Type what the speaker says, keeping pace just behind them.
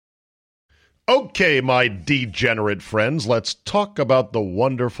Okay, my degenerate friends, let's talk about the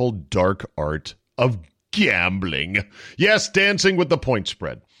wonderful dark art of gambling. Yes, dancing with the point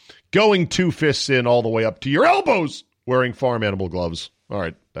spread. Going 2 fists in all the way up to your elbows, wearing farm animal gloves. All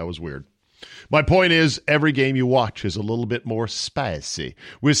right, that was weird. My point is, every game you watch is a little bit more spicy,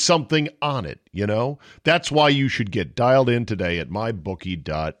 with something on it, you know? That's why you should get dialed in today at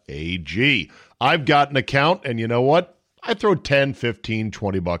mybookie.ag. I've got an account, and you know what? I throw 10, 15,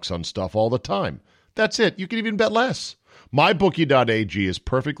 20 bucks on stuff all the time. That's it. You can even bet less. MyBookie.ag is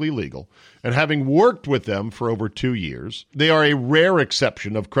perfectly legal, and having worked with them for over 2 years, they are a rare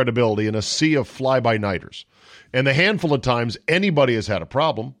exception of credibility in a sea of fly-by-nighters. And the handful of times anybody has had a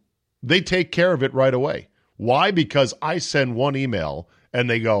problem, they take care of it right away. Why? Because I send one email, and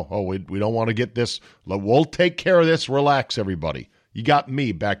they go, oh, we don't want to get this. We'll take care of this. Relax, everybody. You got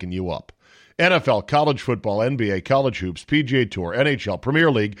me backing you up. NFL, college football, NBA, college hoops, PGA Tour, NHL, Premier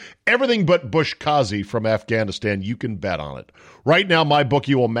League, everything but Bush Kazi from Afghanistan, you can bet on it. Right now,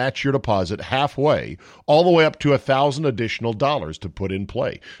 MyBookie will match your deposit halfway, all the way up to $1,000 additional dollars to put in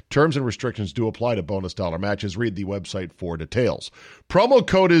play. Terms and restrictions do apply to bonus dollar matches. Read the website for details. Promo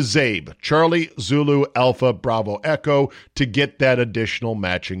code is ZABE, Charlie, Zulu, Alpha, Bravo, Echo, to get that additional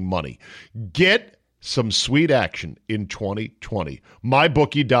matching money. Get some sweet action in 2020.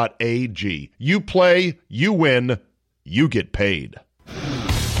 MyBookie.ag. You play, you win, you get paid.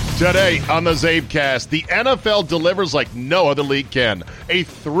 Today on the CzabeCast, the NFL delivers like no other league can. A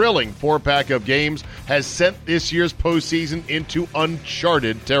thrilling 4-pack of games has sent this year's postseason into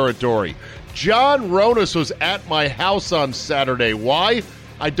uncharted territory. John Ronas was at my house on Saturday. Why?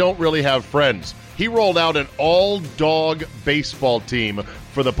 I don't really have friends. He rolled out an all-dog baseball team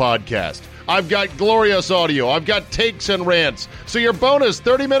for the podcast. I've got glorious audio. I've got takes and rants. So your bonus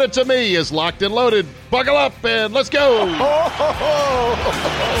 30 minutes of me is locked and loaded. Buckle up and let's go. Here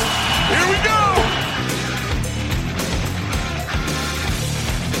we go.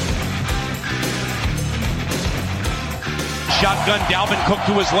 Shotgun, Dalvin Cook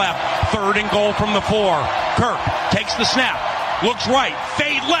to his left. 3rd and goal from the 4. Kirk takes the snap. Looks right.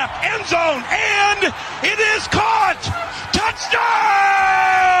 Fade left. End zone. And it is caught. Touchdown!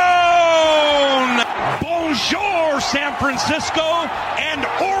 Bonjour, San Francisco, and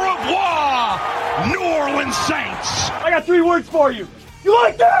au revoir, New Orleans Saints. I got 3 words for you. You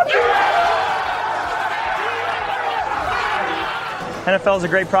like that? NFL is a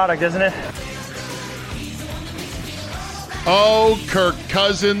great product, isn't it? Oh, Kirk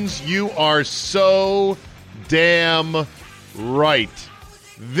Cousins, you are so damn right.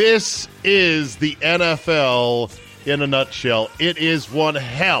 This is the NFL in a nutshell. It is one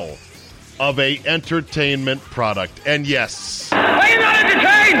hell of a entertainment product. And yes. Are you not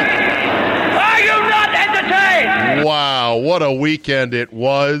entertained? Are you not entertained? Wow, what a weekend it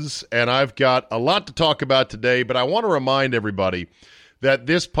was. And I've got a lot to talk about today, but I want to remind everybody that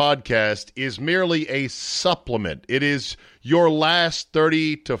this podcast is merely a supplement. It is your last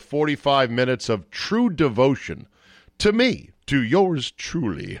 30 to 45 minutes of true devotion to me, to yours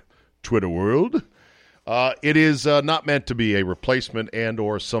truly, Twitter world. It is not meant to be a replacement and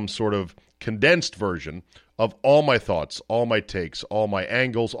or some sort of condensed version of all my thoughts, all my takes, all my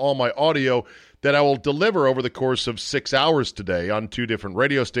angles, all my audio that I will deliver over the course of 6 hours today on 2 different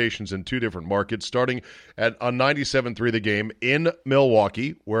radio stations in 2 different markets, starting on 97.3 The Game in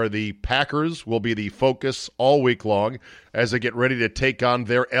Milwaukee, where the Packers will be the focus all week long as they get ready to take on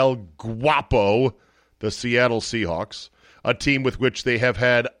their El Guapo, the Seattle Seahawks, a team with which they have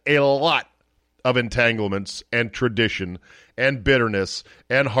had a lot of entanglements and tradition and bitterness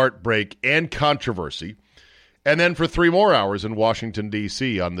and heartbreak and controversy. And then for 3 more hours in Washington,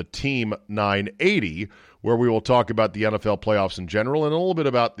 D.C. on the Team 980, where we will talk about the NFL playoffs in general and a little bit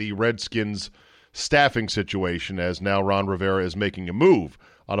about the Redskins staffing situation, as now Ron Rivera is making a move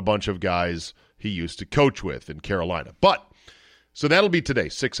on a bunch of guys he used to coach with in Carolina. So that'll be today,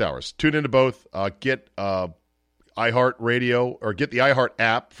 6 hours. Tune into both. Get iHeart Radio, or get the iHeart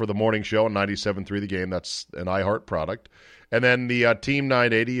app for the morning show on 97.3 The Game. That's an iHeart product. And then the Team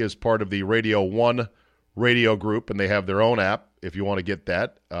 980 is part of the Radio 1 radio group, and they have their own app if you want to get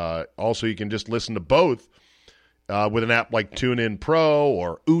that. Also, you can just listen to both with an app like TuneIn Pro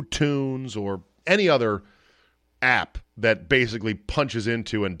or uTunes or any other app that basically punches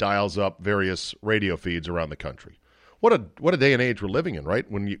into and dials up various radio feeds around the country. What a day and age we're living in, right?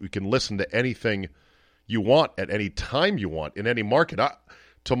 When you can listen to anything you want at any time you want in any market.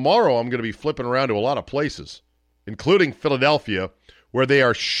 Tomorrow I'm going to be flipping around to a lot of places, including Philadelphia, where they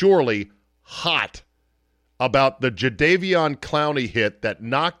are surely hot about the Jadeveon Clowney hit that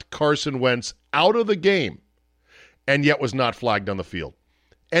knocked Carson Wentz out of the game and yet was not flagged on the field.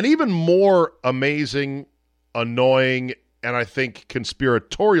 And even more amazing, annoying, and I think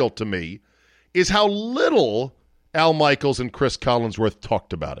conspiratorial to me is how little Al Michaels and Chris Collinsworth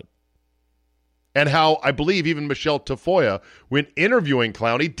talked about it. And how I believe even Michelle Tafoya, when interviewing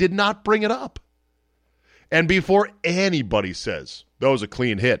Clowney, did not bring it up. And before anybody says, that was a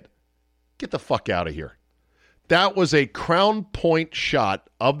clean hit, get the fuck out of here. That was a crown point shot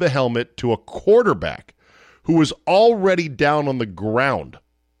of the helmet to a quarterback who was already down on the ground.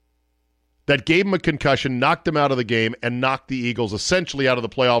 That gave him a concussion, knocked him out of the game, and knocked the Eagles essentially out of the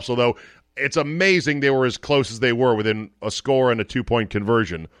playoffs, although it's amazing they were as close as they were within a score and a 2-point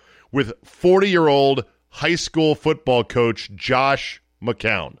conversion, with 40-year-old high school football coach Josh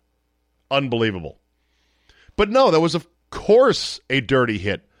McCown. Unbelievable. But no, that was, of course, a dirty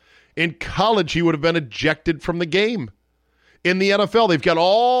hit. In college, he would have been ejected from the game. In the NFL, they've got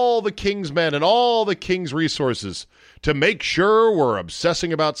all the King's men and all the King's resources to make sure we're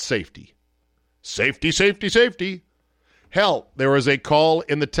obsessing about safety. Safety, safety, safety. Hell, there was a call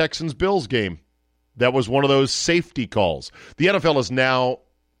in the Texans-Bills game that was one of those safety calls. The NFL has now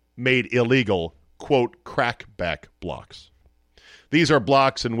made illegal, quote, crackback blocks. These are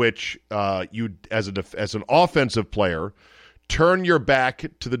blocks in which you, as an offensive player, turn your back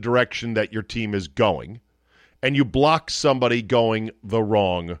to the direction that your team is going, and you block somebody going the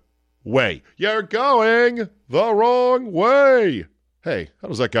wrong way. You're going the wrong way. Hey, how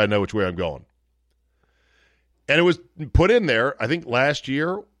does that guy know which way I'm going? And it was put in there, I think last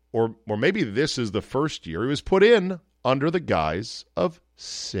year, or maybe this is the first year, it was put in under the guise of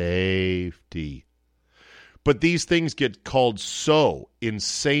safety. But these things get called so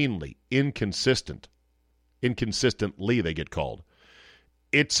insanely inconsistently they get called.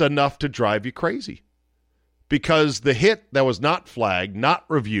 It's enough to drive you crazy. Because the hit that was not flagged, not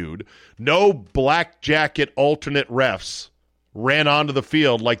reviewed, no black jacket alternate refs ran onto the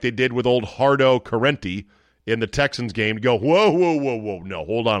field like they did with old Hardo Carenti in the Texans game to go, whoa, whoa, whoa, whoa. No,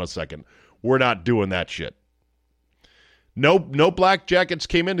 hold on a second. We're not doing that shit. No black jackets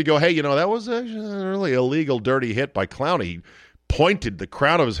came in to go, hey, that was a really illegal, dirty hit by Clowney. He pointed the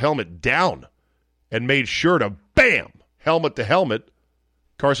crown of his helmet down and made sure to, bam, helmet to helmet,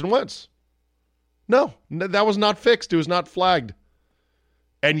 Carson Wentz. No, that was not fixed. It was not flagged.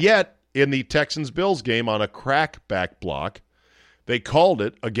 And yet, in the Texans-Bills game on a crackback block, they called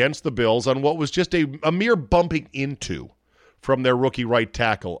it against the Bills on what was just a mere bumping into from their rookie right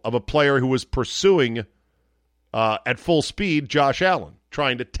tackle of a player who was pursuing at full speed Josh Allen,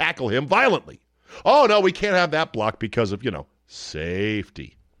 trying to tackle him violently. Oh, no, we can't have that block because of,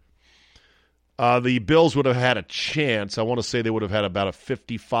 safety. The Bills would have had a chance. I want to say they would have had about a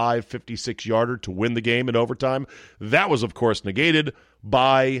 55, 56-yarder to win the game in overtime. That was, of course, negated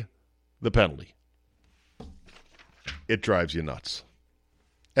by the penalty. It drives you nuts.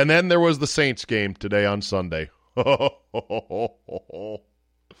 And then there was the Saints game today on Sunday.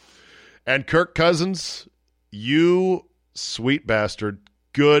 And Kirk Cousins, you sweet bastard,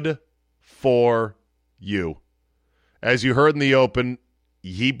 good for you. As you heard in the open,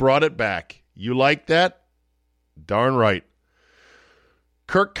 he brought it back. You like that? Darn right.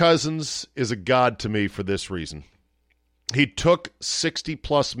 Kirk Cousins is a god to me for this reason. He took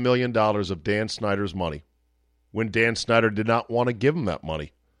 $60+ million of Dan Snyder's money when Dan Snyder did not want to give him that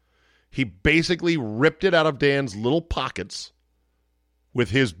money. He basically ripped it out of Dan's little pockets with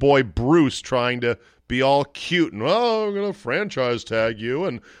his boy Bruce trying to be all cute and, I'm going to franchise tag you,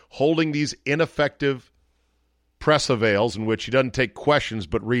 and holding these ineffective press avails in which he doesn't take questions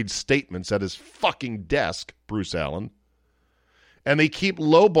but reads statements at his fucking desk, Bruce Allen. And they keep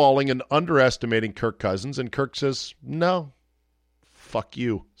lowballing and underestimating Kirk Cousins, and Kirk says, no, fuck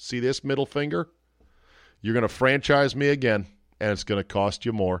you. See this middle finger? You're going to franchise me again, and it's going to cost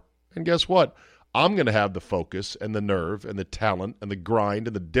you more. And guess what? I'm going to have the focus and the nerve and the talent and the grind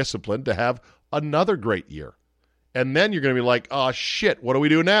and the discipline to have another great year. And then you're going to be like, oh, shit, what do we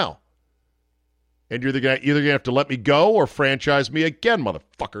do now? And you're either going to have to let me go or franchise me again,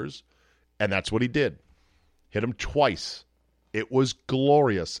 motherfuckers. And that's what he did. Hit him twice. It was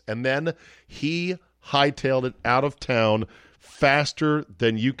glorious. And then he hightailed it out of town faster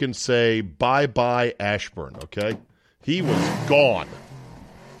than you can say bye-bye Ashburn, okay? He was gone.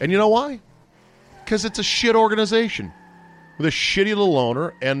 And you know why? Because it's a shit organization with a shitty little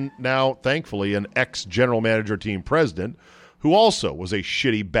owner and now, thankfully, an ex-general manager team president who also was a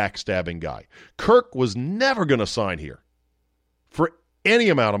shitty backstabbing guy. Kirk was never going to sign here for any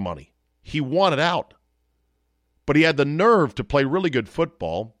amount of money. He wanted out. But he had the nerve to play really good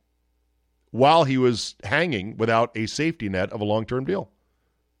football while he was hanging without a safety net of a long-term deal.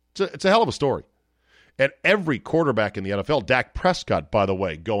 It's a hell of a story. And every quarterback in the NFL, Dak Prescott, by the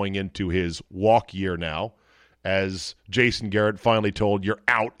way, going into his walk year now, as Jason Garrett finally told, you're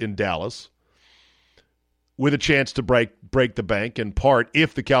out in Dallas, with a chance to break the bank in part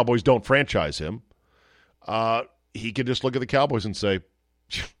if the Cowboys don't franchise him. He can just look at the Cowboys and say,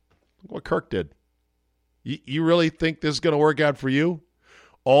 what Kirk did. You really think this is going to work out for you?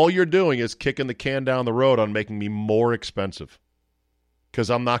 All you're doing is kicking the can down the road on making me more expensive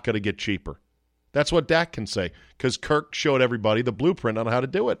because I'm not going to get cheaper. That's what Dak can say because Kirk showed everybody the blueprint on how to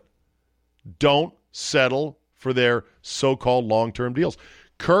do it. Don't settle for their so-called long-term deals.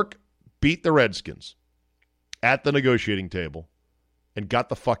 Kirk beat the Redskins at the negotiating table and got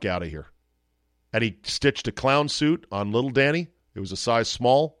the fuck out of here. And he stitched a clown suit on little Danny. It was a size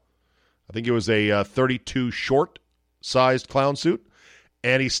small. I think it was a 32 short-sized clown suit.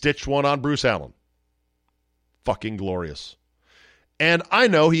 And he stitched one on Bruce Allen. Fucking glorious. And I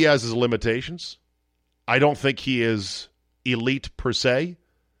know he has his limitations. I don't think he is elite per se,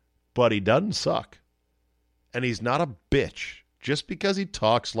 but he doesn't suck. And he's not a bitch. Just because he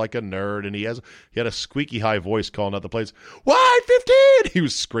talks like a nerd and he had a squeaky high voice calling out the plays, wide 15! He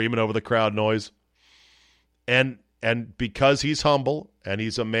was screaming over the crowd noise. And because he's humble and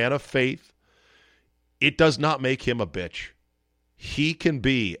he's a man of faith, it does not make him a bitch. He can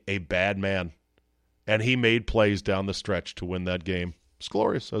be a bad man. And he made plays down the stretch to win that game. It's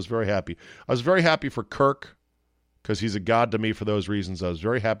glorious. I was very happy. I was very happy for Kirk because he's a god to me for those reasons. I was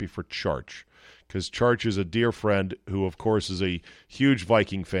very happy for Charch because Charch is a dear friend who, of course, is a huge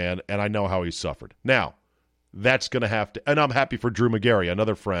Viking fan, and I know how he suffered. Now, that's going to have to – and I'm happy for Drew McGarry,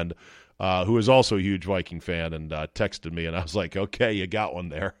 another friend who is also a huge Viking fan, and texted me, and I was like, okay, you got one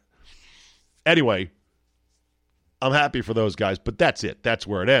there. Anyway, I'm happy for those guys, but that's it. That's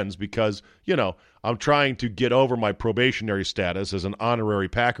where it ends because, I'm trying to get over my probationary status as an honorary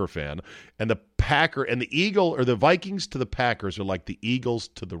Packer fan, and the Vikings to the Packers are like the Eagles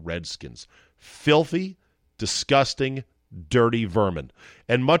to the Redskins. Filthy, disgusting, dirty vermin.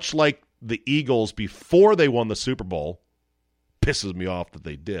 And much like the Eagles before they won the Super Bowl, pisses me off that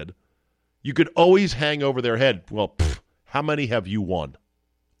they did, you could always hang over their head, well, how many have you won?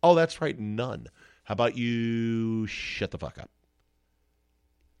 Oh, that's right, none. How about you shut the fuck up?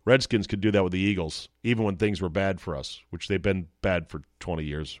 Redskins could do that with the Eagles, even when things were bad for us, which they've been bad for 20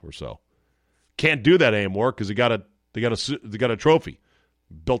 years or so. Can't do that anymore because they got a trophy.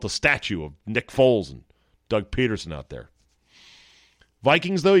 Built a statue of Nick Foles and Doug Peterson out there.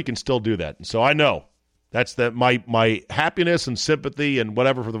 Vikings, though, you can still do that. And so I know that's my happiness and sympathy and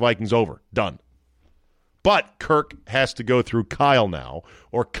whatever for the Vikings over. Done. But Kirk has to go through Kyle now,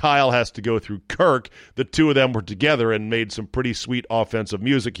 or Kyle has to go through Kirk. The two of them were together and made some pretty sweet offensive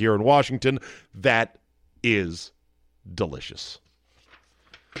music here in Washington. That is delicious.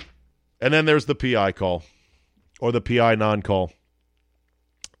 And then there's the PI call, or the PI non-call.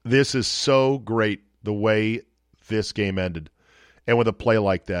 This is so great, the way this game ended, and with a play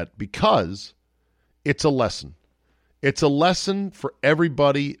like that, because it's a lesson. It's a lesson for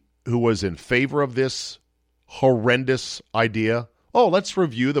everybody who was in favor of this horrendous idea. Oh, let's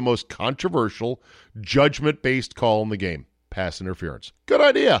review the most controversial, judgment-based call in the game. Pass interference. Good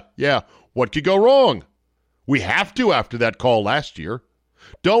idea. Yeah. What could go wrong? We have to after that call last year.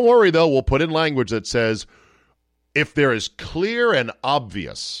 Don't worry, though. We'll put in language that says, if there is clear and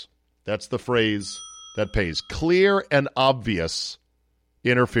obvious, that's the phrase that pays, clear and obvious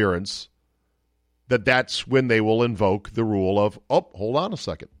interference, that's when they will invoke the rule of, oh, hold on a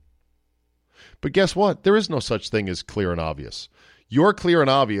second. But guess what? There is no such thing as clear and obvious. Your clear and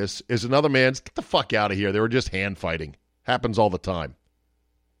obvious is another man's, get the fuck out of here. They were just hand fighting. Happens all the time.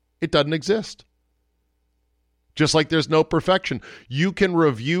 It doesn't exist. Just like there's no perfection. You can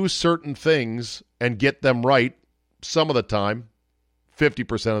review certain things and get them right some of the time,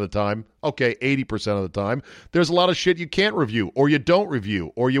 50% of the time, okay, 80% of the time. There's a lot of shit you can't review, or you don't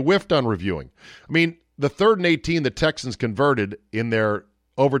review, or you whiffed on reviewing. I mean, the 3rd and 18 the Texans converted in their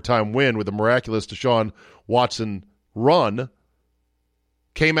overtime win with the miraculous Deshaun Watson run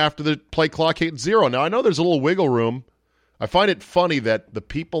came after the play clock hit 0. Now, I know there's a little wiggle room. I find it funny that the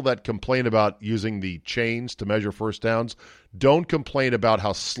people that complain about using the chains to measure first downs don't complain about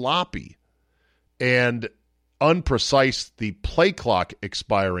how sloppy and unprecise the play clock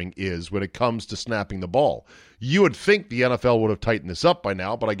expiring is when it comes to snapping the ball. You would think the NFL would have tightened this up by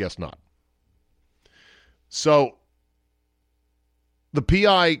now, but I guess not. So the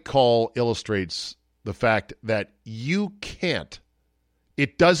PI call illustrates the fact that you can't,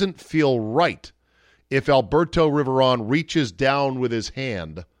 it doesn't feel right if Alberto Riveron reaches down with his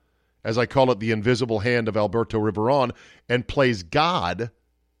hand, as I call it, the invisible hand of Alberto Riveron, and plays God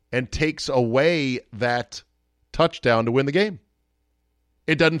and takes away that touchdown to win the game.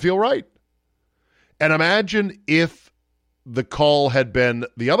 It doesn't feel right. And imagine if the call had been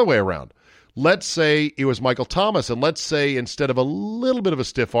the other way around. Let's say it was Michael Thomas, and let's say instead of a little bit of a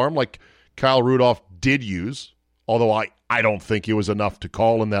stiff arm like Kyle Rudolph did use, although I don't think it was enough to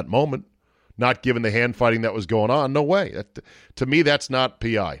call in that moment, not given the hand fighting that was going on. No way. To me, that's not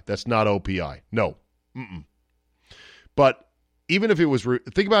PI. That's not OPI. No. Mm-mm. But even if it was,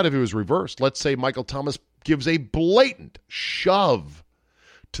 think about if it was reversed. Let's say Michael Thomas gives a blatant shove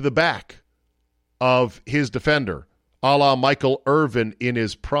to the back of his defender, a la Michael Irvin in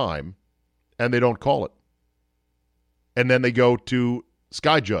his prime, and they don't call it. And then they go to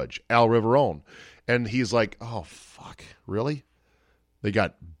Sky Judge, Al Riverone, and he's like, oh, fuck, really? They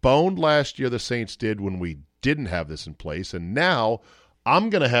got boned last year, the Saints did, when we didn't have this in place, and now I'm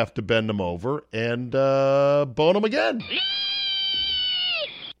going to have to bend them over and bone them again.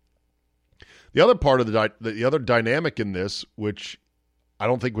 The other part of the other dynamic in this, which I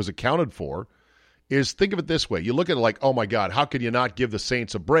don't think was accounted for, is think of it this way. You look at it like, oh, my God, how can you not give the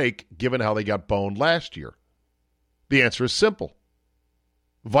Saints a break given how they got boned last year? The answer is simple.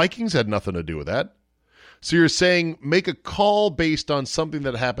 Vikings had nothing to do with that. So you're saying make a call based on something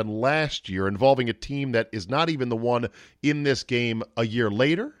that happened last year involving a team that is not even the one in this game a year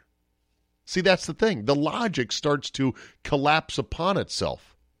later? See, that's the thing. The logic starts to collapse upon itself.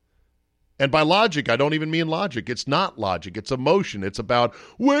 And by logic, I don't even mean logic. It's not logic. It's emotion. It's about,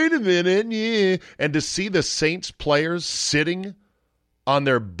 wait a minute, yeah. And to see the Saints players sitting on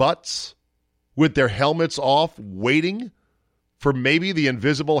their butts with their helmets off, waiting for maybe the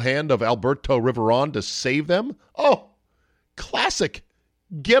invisible hand of Alberto Riveron to save them? Oh, classic.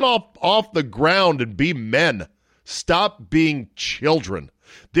 Get off the ground and be men. Stop being children.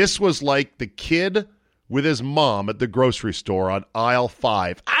 This was like the kid with his mom at the grocery store on aisle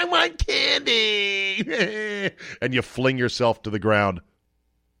 5. I want candy. And you fling yourself to the ground.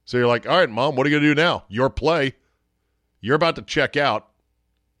 So you're like, all right, Mom, what are you going to do now? Your play. You're about to check out.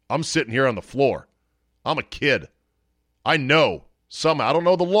 I'm sitting here on the floor. I'm a kid. I know somehow, I don't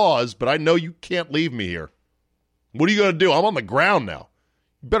know the laws, but I know you can't leave me here. What are you going to do? I'm on the ground now.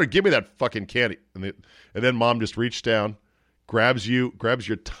 You better give me that fucking candy. And then Mom just reached down, grabs your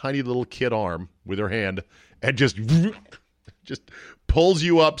tiny little kid arm with her hand, and just pulls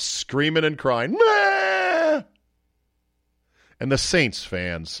you up screaming and crying. Meh! And the Saints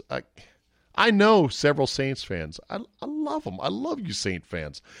fans, I know several Saints fans. I love them. I love you Saint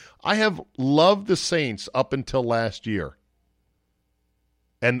fans. I have loved the Saints up until last year.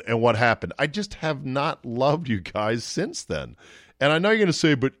 And what happened? I just have not loved you guys since then. And I know you're going to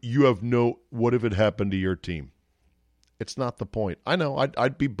say, but you have what if it happened to your team? It's not the point. I know,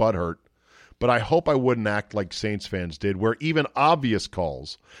 I'd be butthurt. But I hope I wouldn't act like Saints fans did, where even obvious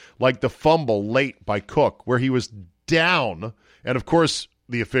calls, like the fumble late by Cook, where he was down, and of course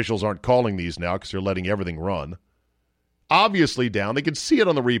the officials aren't calling these now because they're letting everything run. Obviously down. They can see it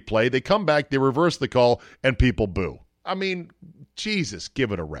on the replay. They come back, they reverse the call, and people boo. I mean, Jesus,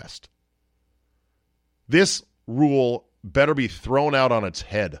 give it a rest. This rule better be thrown out on its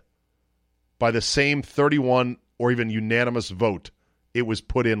head by the same 31 or even unanimous vote it was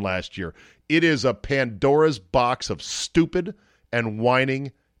put in last year. It is a Pandora's box of stupid and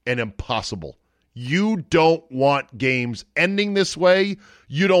whining and impossible. You don't want games ending this way.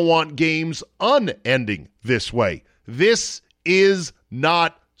 You don't want games unending this way. This is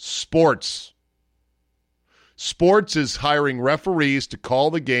not sports. Sports is hiring referees to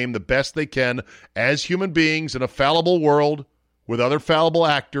call the game the best they can as human beings in a fallible world with other fallible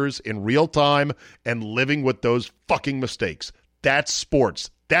actors in real time and living with those fucking mistakes. That's sports.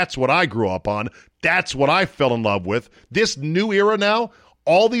 That's what I grew up on. That's what I fell in love with. This new era now,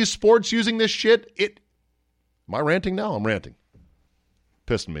 all these sports using this shit, am I ranting now? I'm ranting.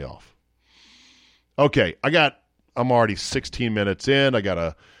 Pissing me off. Okay, I'm already 16 minutes in. I got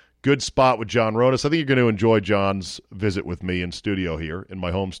a good spot with John Rodas. I think you're going to enjoy John's visit with me in studio here, in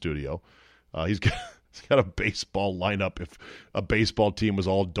my home studio. He's got a baseball lineup if a baseball team was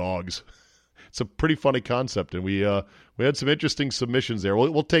all dogs. It's a pretty funny concept, and we had some interesting submissions there.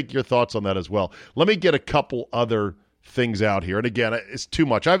 We'll take your thoughts on that as well. Let me get a couple other things out here. And again, it's too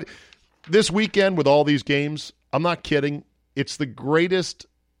much. This weekend with all these games, I'm not kidding. It's the greatest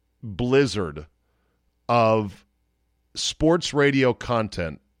blizzard of sports radio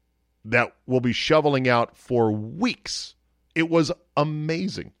content that we'll be shoveling out for weeks. It was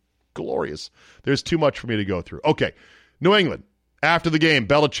amazing. Glorious. There's too much for me to go through. Okay, New England. After the game,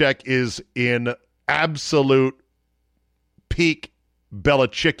 Belichick is in absolute peak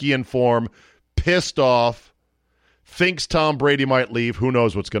Belichickian form, pissed off, thinks Tom Brady might leave. Who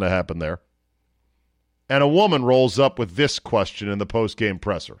knows what's going to happen there? And a woman rolls up with this question in the post-game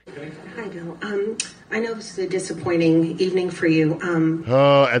presser. Hi, Bill. I know this is a disappointing evening for you.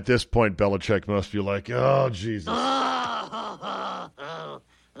 At this point, Belichick must be like, oh, Jesus.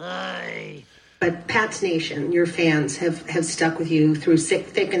 But Pat's Nation, your fans, have stuck with you through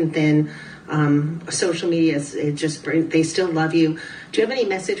thick and thin. Social media, they still love you. Do you have any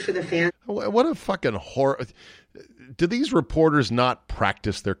message for the fans? What a fucking horror. Do these reporters not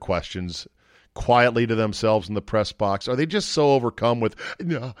practice their questions quietly to themselves in the press box? Are they just so overcome with,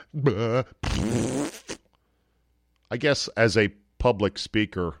 I guess as a public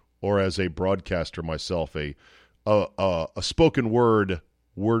speaker or as a broadcaster myself, a spoken word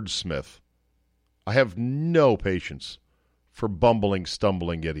wordsmith, I have no patience for bumbling,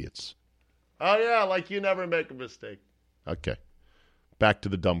 stumbling idiots. Oh, yeah, like you never make a mistake. Okay, back to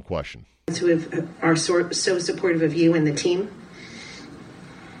the dumb question. Who are so supportive of you and the team?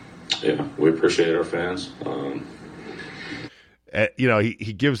 Yeah, we appreciate our fans.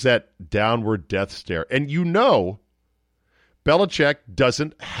 He gives that downward death stare. And Belichick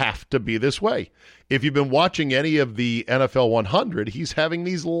doesn't have to be this way. If you've been watching any of the NFL 100, he's having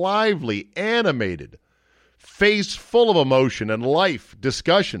these lively, animated, face full of emotion and life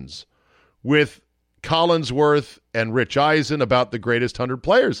discussions with Collinsworth and Rich Eisen about the greatest 100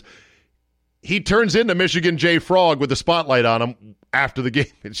 players. He turns into Michigan J. Frog with the spotlight on him after the game.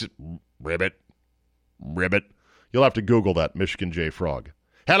 It's just ribbit. You'll have to Google that, Michigan J. Frog.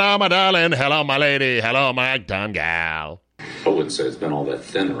 Hello, my darling. Hello, my lady. Hello, my dumb gal. I wouldn't say it's been all that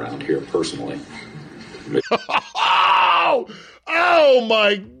thin around here personally. Oh,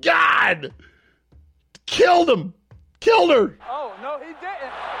 my God. Killed him. Killed her. Oh, no, he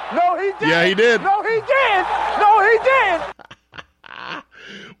didn't. No, he didn't. Yeah, he did. No, he did. No, he did.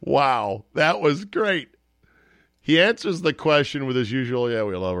 Wow, that was great. He answers the question with his usual, yeah,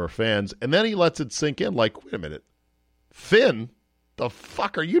 we love our fans. And then he lets it sink in like, wait a minute. Thin? The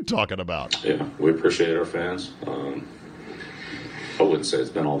fuck are you talking about? Yeah, we appreciate our fans. I wouldn't say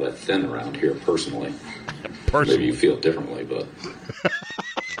it's been all that thin around here personally. Maybe you feel differently, but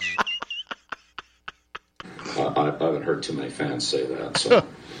I haven't heard too many fans say that. So,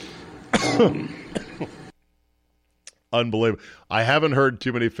 unbelievable. I haven't heard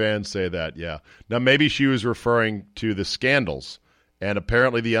too many fans say that, yeah. Now, maybe she was referring to the scandals, and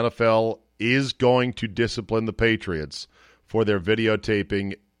apparently the NFL is going to discipline the Patriots for their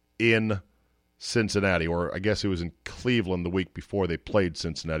videotaping in Cincinnati, or I guess it was in Cleveland the week before they played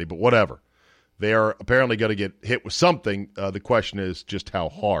Cincinnati, but whatever. They are apparently going to get hit with something. The question is just how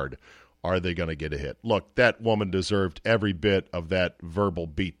hard are they going to get a hit? Look, that woman deserved every bit of that verbal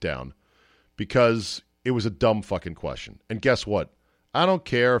beatdown because it was a dumb fucking question. And guess what? I don't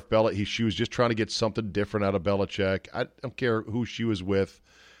care if she was just trying to get something different out of Belichick. I don't care who she was with,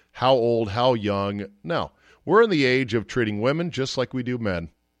 how old, how young. No, we're in the age of treating women just like we do men.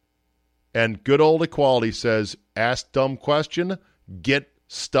 And good old equality says, ask dumb question, get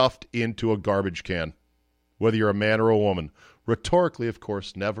stuffed into a garbage can, whether you're a man or a woman. Rhetorically, of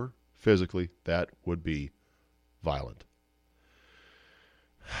course, never. Physically, that would be violent.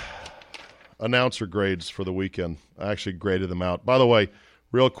 Announcer grades for the weekend. I actually graded them out. By the way,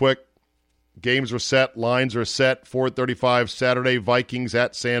 real quick, games are set, lines are set. 4:35 Saturday, Vikings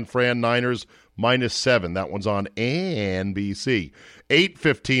at San Fran, Niners -7. That one's on NBC.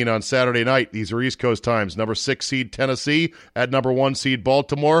 8:15 on Saturday night. These are East Coast times. Number 6 seed Tennessee at number 1 seed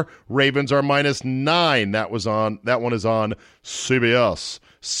Baltimore. Ravens are -9. That one is on CBS.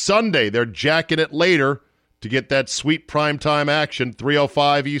 Sunday, they're jacking it later to get that sweet primetime action.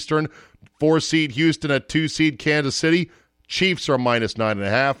 3:05 Eastern. 4 seed Houston at 2 seed Kansas City. Chiefs are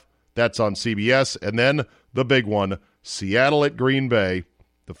 -9.5. That's on CBS. And then the big one, Seattle at Green Bay.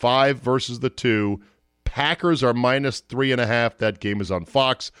 The 5 versus the 2. Packers are -3.5. That game is on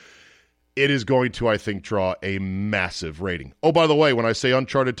Fox. It is going to, I think, draw a massive rating. Oh, by the way, when I say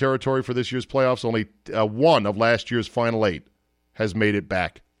uncharted territory for this year's playoffs, only one of last year's final 8 has made it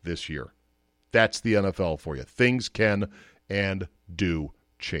back this year. That's the NFL for you. Things can and do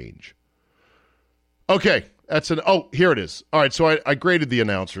change. Okay, here it is. All right, so I graded the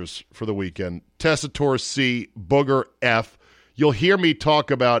announcers for the weekend. Tessitore C, Booger F. You'll hear me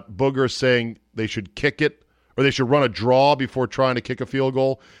talk about Booger saying they should kick it, or they should run a draw before trying to kick a field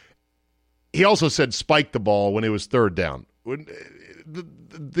goal. He also said spike the ball when it was 3rd down.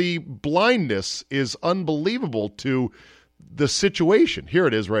 The blindness is unbelievable to the situation. Here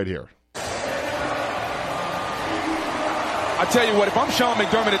it is right here. I tell you what, if I'm Sean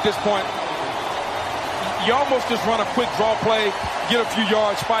McDermott at this point, you almost just run a quick draw play, get a few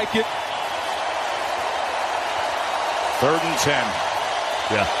yards, spike it. 3rd and 10.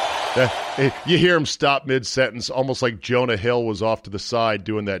 Yeah. You hear him stop mid-sentence, almost like Jonah Hill was off to the side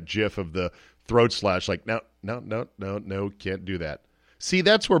doing that gif of the throat slash, like, no, can't do that. See,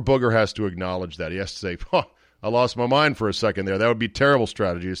 that's where Booger has to acknowledge that. He has to say, I lost my mind for a second there. That would be terrible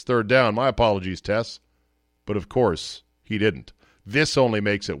strategy. It's 3rd down. My apologies, Tess. But, of course, he didn't. This only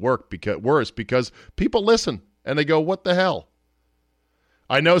makes it worse because people listen, and they go, what the hell?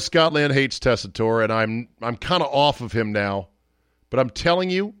 I know Scotland hates Tessitore, and I'm kind of off of him now. But I'm telling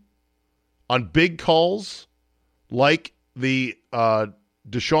you, on big calls like the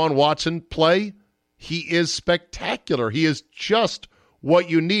Deshaun Watson play, he is spectacular. He is just what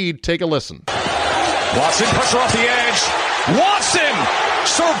you need. Take a listen. Watson, pressure off the edge. Watson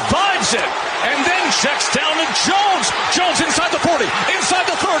survives it and then checks down to Jones. Jones inside the 40, inside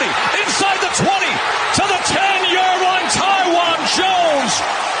the 30, inside the 20, to the 10-yard line. Taiwan Jones.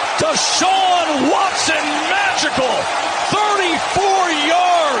 Deshaun Watson, magical. 34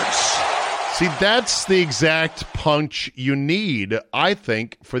 yards. See, that's the exact punch you need, I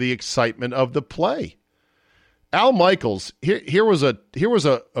think, for the excitement of the play. Al Michaels, here was a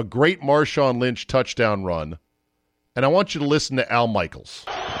great Marshawn Lynch touchdown run, and I want you to listen to Al Michaels.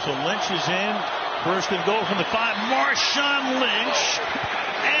 So Lynch is in, 1st and goal from the 5. Marshawn Lynch,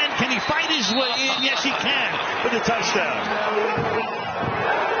 and can he fight his way in? Yes, he can, for the touchdown.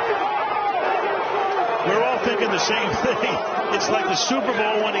 We're all thinking the same thing. It's like the Super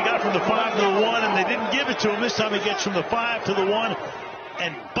Bowl when he got from the 5 to the 1, and they didn't give it to him. This time he gets from the 5 to the 1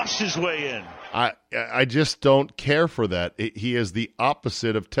 and busts his way in. I just don't care for that. He is the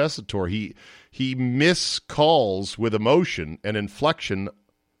opposite of Tessitore. He miscalls with emotion and inflection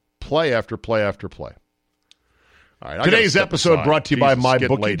play after play after play. All right, today's episode brought to you by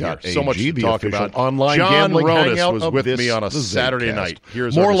MyBookie.ag. So much to talk about. Online gambling hangout was with me on a Saturday night.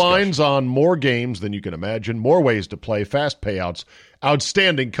 Here's more lines on more games than you can imagine, more ways to play, fast payouts,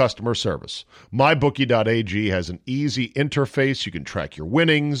 outstanding customer service. MyBookie.ag has an easy interface. You can track your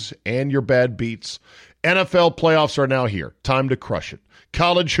winnings and your bad beats. NFL playoffs are now here. Time to crush it.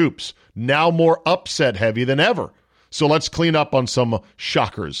 College hoops, now more upset heavy than ever. So let's clean up on some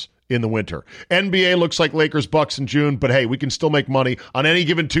shockers in the winter. NBA looks like Lakers Bucks in June, but hey, we can still make money on any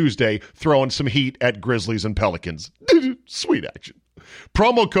given Tuesday throwing some heat at Grizzlies and Pelicans. Sweet action.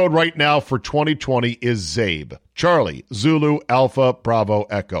 Promo code right now for 2020 is ZABE. Charlie, Zulu, Alpha, Bravo,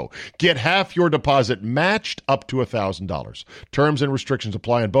 Echo. Get half your deposit matched up to $1,000. Terms and restrictions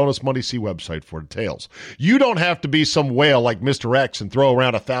apply, and bonus money, see website for details. You don't have to be some whale like Mr. X and throw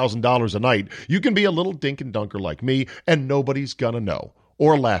around $1,000 a night. You can be a little dink and dunker like me, and nobody's gonna know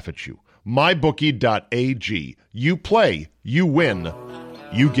or laugh at you. MyBookie.ag. You play, you win,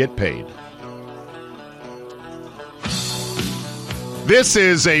 you get paid. This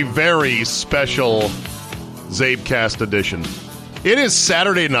is a very special CzabeCast edition. It is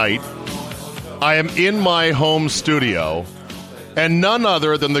Saturday night. I am in my home studio, and none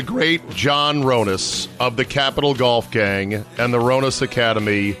other than the great John Ronas of the Capital Golf Gang and the Ronas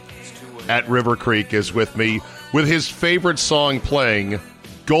Academy at River Creek is with me with his favorite song playing,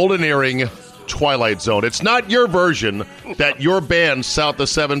 Golden Earring, Twilight Zone. It's not your version that your band South of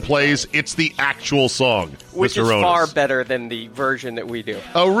 7 plays. It's the actual song, which Mr. is Ronas. far better than the version that we do.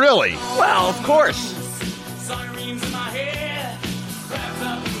 Oh, really? Well, of course.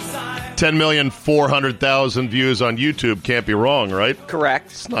 10,400,000 views on YouTube. Can't be wrong, right?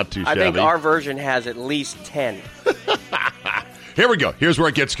 Correct. It's not too shabby. I think our version has at least 10. Here we go. Here's where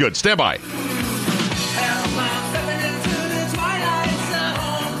it gets good. Stand by.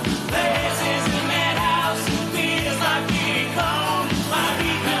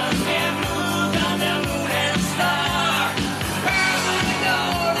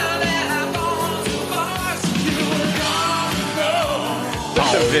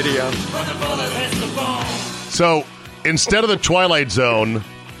 Video. So instead of the Twilight Zone,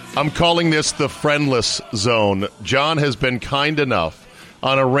 I'm calling this the Friendless Zone. John has been kind enough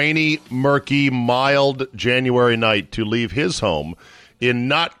on a rainy, murky, mild January night to leave his home in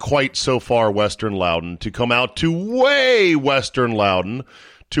not quite so far Western Loudoun to come out to way Western Loudoun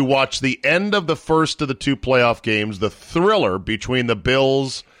to watch the end of the first of the 2 playoff games, the thriller between the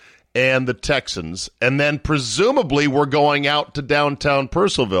Bills and the Texans, and then presumably we're going out to downtown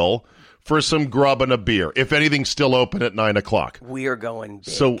Purcellville for some grub and a beer, if anything's still open at 9 o'clock. We are going big.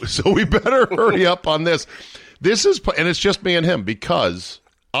 So we better hurry up on this. This is, and it's just me and him, because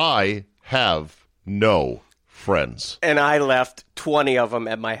I have no friends. And I left 20 of them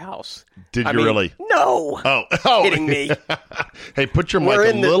at my house. Did you really? No. Oh. Kidding me. Hey, put your mic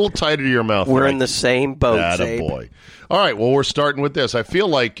a little tighter to your mouth. We're in the same boat, Attaboy. All right, well, we're starting with this. I feel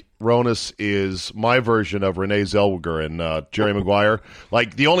like Ronas is my version of Renee Zellweger and Jerry Maguire.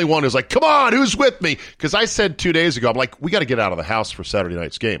 Like, the only one who's like, come on, who's with me? Because I said 2 days ago, I'm like, we got to get out of the house for Saturday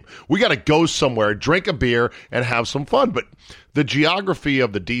night's game. We got to go somewhere, drink a beer, and have some fun. But the geography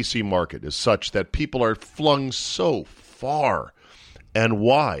of the D.C. market is such that people are flung so far and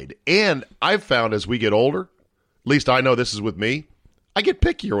wide. And I've found as we get older, at least I know this is with me, I get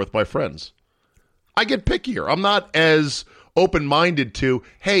pickier with my friends. I get pickier. I'm not as open-minded to,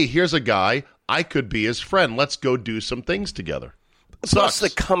 hey, here's a guy, I could be his friend. Let's go do some things together. Plus the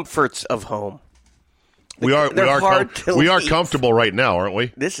comforts of home. We are comfortable right now, aren't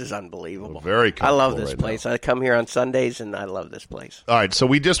we? This is unbelievable. We're very comfortable. I love this place. I come here on Sundays, and I love this place. All right, so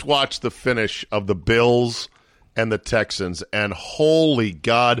we just watched the finish of the Bills and the Texans, and holy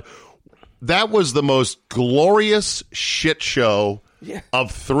God, that was the most glorious shit show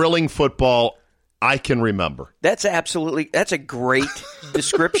of thrilling football I can remember. That's a great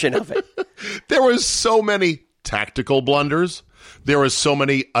description of it. There was so many tactical blunders. There was so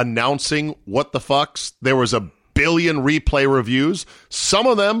many announcing what the fucks. There was a billion replay reviews. Some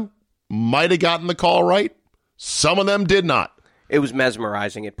of them might have gotten the call right. Some of them did not. It was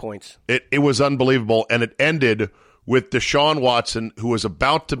mesmerizing at points. It was unbelievable, and it ended with Deshaun Watson, who was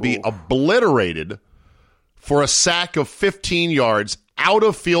about to be obliterated for a sack of 15 yards out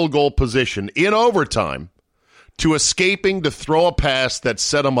of field goal position in overtime to escaping to throw a pass that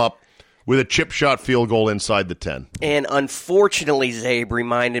set him up with a chip shot field goal inside the 10. And unfortunately, Zabe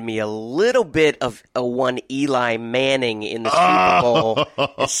reminded me a little bit of a one Eli Manning in the Super Bowl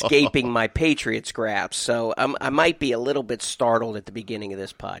escaping my Patriots grasp. So I might be a little bit startled at the beginning of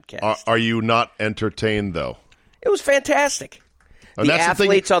this podcast. Are you not entertained, though? It was fantastic. The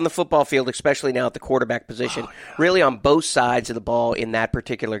athletes on the football field, especially now at the quarterback position, really on both sides of the ball in that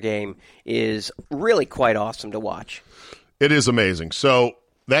particular game, is really quite awesome to watch. It is amazing. So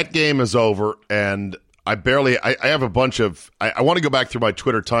that game is over, and I have a bunch of, I want to go back through my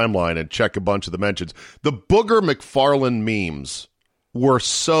Twitter timeline and check a bunch of the mentions. The Booger McFarlane memes were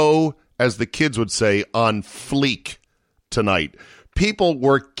so, as the kids would say, on fleek tonight. People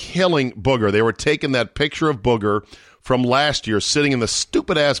were killing Booger. They were taking that picture of Booger from last year sitting in the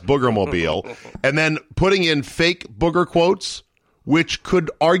stupid-ass Boogermobile and then putting in fake Booger quotes, which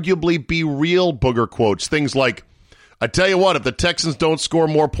could arguably be real Booger quotes. Things like, I tell you what, if the Texans don't score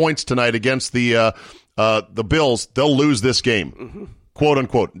more points tonight against the Bills, they'll lose this game. Mm-hmm. Quote,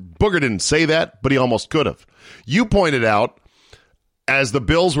 unquote. Booger didn't say that, but he almost could have. You pointed out, as the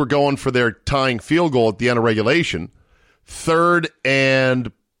Bills were going for their tying field goal at the end of regulation, 3rd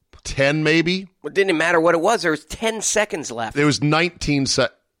and 10 maybe? It didn't matter what it was. There was 10 seconds left. It was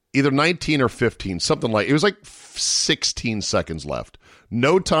either 19 or 15, something like it was like 16 seconds left.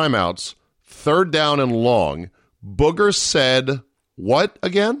 No timeouts, 3rd down and long. Booger said what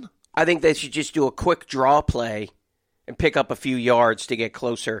again? I think they should just do a quick draw play and pick up a few yards to get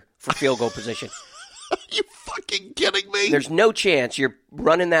closer for field goal position. Are you fucking kidding me? There's no chance you're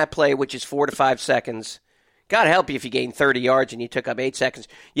running that play, which is 4 to 5 seconds. God help you if you gain 30 yards and you took up 8 seconds.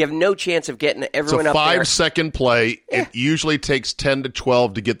 You have no chance of getting everyone up there. It's a 5-second play. Yeah. It usually takes 10 to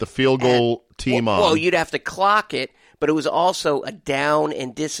 12 to get the field goal team on. Well, you'd have to clock it, but it was also a down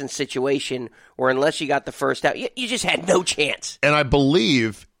and distance situation where unless you got the first out, you just had no chance. And I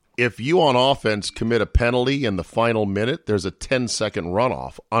believe if you on offense commit a penalty in the final minute, there's a 10-second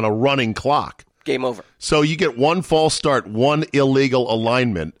runoff on a running clock. Game over. So you get one false start, one illegal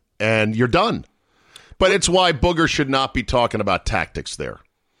alignment, and you're done. But it's why Booger should not be talking about tactics there.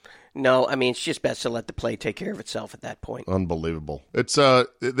 No, I mean, it's just best to let the play take care of itself at that point. Unbelievable. It's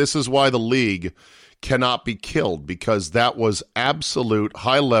this is why the league cannot be killed, because that was absolute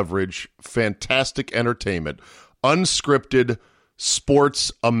high leverage, fantastic entertainment, unscripted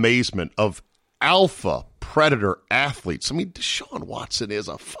sports amazement of alpha predator athletes. I mean, Deshaun Watson is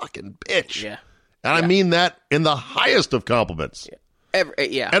a fucking bitch. Yeah. And I mean that in the highest of compliments.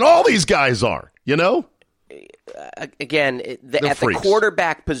 Yeah. And all these guys are, you know? Again, at the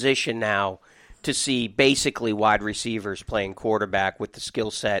quarterback position now, to see basically wide receivers playing quarterback with the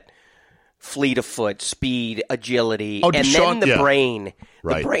skill set, fleet of foot, speed, agility, and then the brain.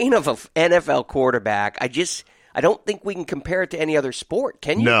 Right. The brain of an NFL quarterback, I don't think we can compare it to any other sport,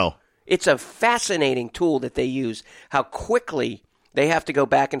 can you? No. It's a fascinating tool that they use, how quickly they have to go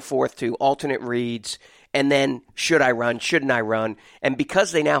back and forth to alternate reads, and then should I run, shouldn't I run? And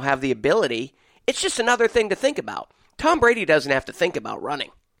because they now have the ability, it's just another thing to think about. Tom Brady doesn't have to think about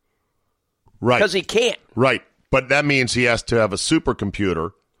running. Right. Because he can't. Right. But that means he has to have a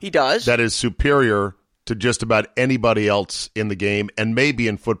supercomputer. He does. That is superior to just about anybody else in the game and maybe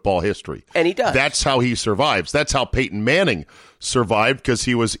in football history. And he does. That's how he survives. That's how Peyton Manning survived, because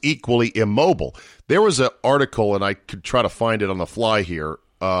he was equally immobile. There was an article, and I could try to find it on the fly here,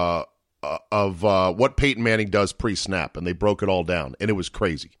 of what Peyton Manning does pre-snap, and they broke it all down, and it was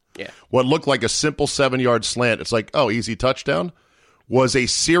crazy. Yeah. What looked like a simple 7-yard slant, it's like, oh, easy touchdown, was a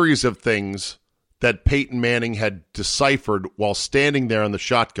series of things that Peyton Manning had deciphered while standing there in the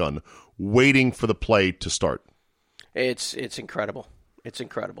shotgun, waiting for the play to start. It's incredible. It's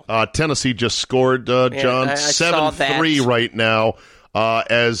incredible. Tennessee just scored, John, 7-3 right now,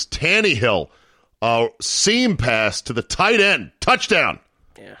 as Tannehill seam pass to the tight end. Touchdown.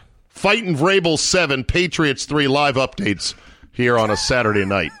 Yeah. Fighting Vrabel 7, Patriots 3 live updates here on a Saturday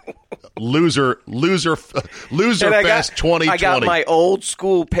night. Loser fest 2020. I got my old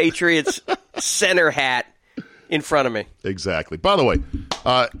school Patriots center hat in front of me. Exactly. By the way,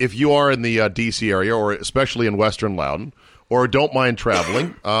 if you are in the D.C. area, or especially in Western Loudoun, or don't mind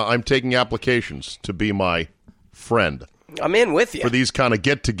traveling, I'm taking applications to be my friend. I'm in with you. For these kind of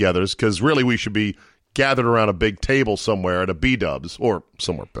get-togethers, because really we should be gathered around a big table somewhere at a B-dubs, or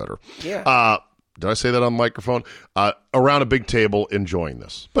somewhere better. Yeah. Did I say that on the microphone? Around a big table enjoying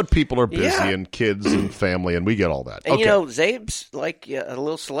this. But people are busy, and kids and family, and we get all that. And, Zabe's like a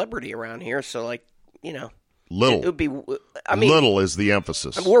little celebrity around here, so, Little. It would be, little is the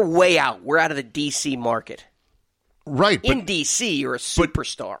emphasis. We're way out. We're out of the D.C. market. Right. In D.C., you're a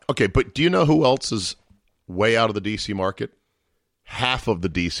superstar. But do you know who else is way out of the D.C. market? Half of the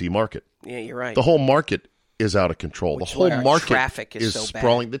D.C. market. Yeah, you're right. The whole market is out of control. Which the whole market traffic is so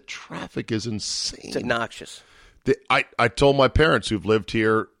sprawling. bad. The traffic is insane. It's obnoxious. I told my parents, who've lived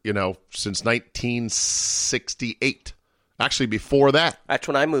here, since 1968. Actually, before that. That's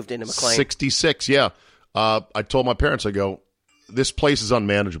when I moved into McLean. 66, yeah. I told my parents, I go, this place is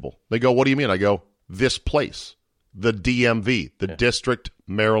unmanageable. They go, what do you mean? I go, this place, the DMV, the District,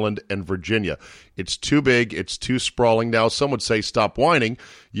 Maryland, and Virginia. It's too big. It's too sprawling. Now, some would say, stop whining.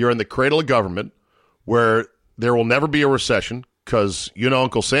 You're in the cradle of government where there will never be a recession because,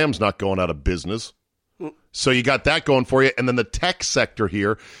 Uncle Sam's not going out of business. So you got that going for you. And then the tech sector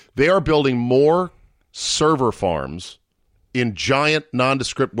here, they are building more server farms in giant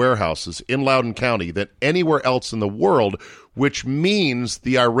nondescript warehouses in Loudoun County than anywhere else in the world, which means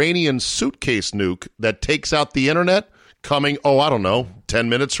the Iranian suitcase nuke that takes out the internet coming, 10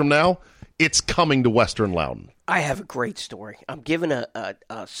 minutes from now, it's coming to Western Loudoun. I have a great story. I'm giving a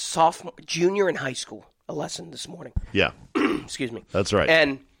junior in high school a lesson this morning. Yeah. Excuse me. That's right.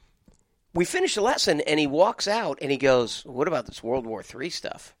 And we finished the lesson, and he walks out, and he goes, what about this World War III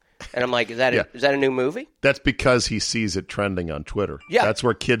stuff? And I'm like, is that a new movie? That's because he sees it trending on Twitter. Yeah. That's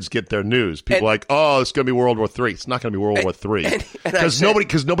where kids get their news. People are like, it's going to be World War III. It's not going to be World War III. Because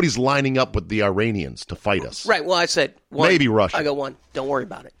nobody's lining up with the Iranians to fight us. Right. Well, I said, one, maybe Russia. I go, one, don't worry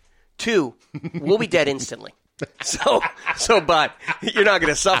about it. Two, we'll be dead instantly. But you're not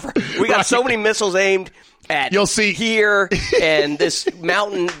going to suffer. We got so many missiles aimed at here and this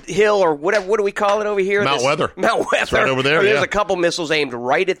mountain hill or whatever. What do we call it over here? Mount Weather. Mount Weather. It's right over there. There's a couple missiles aimed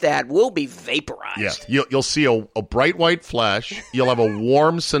right at that. We'll be vaporized. Yeah. You'll see a bright white flash. You'll have a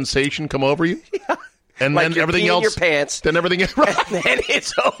warm sensation come over you. Yeah. And like then everything else. Your pants. Then everything else. Right. And then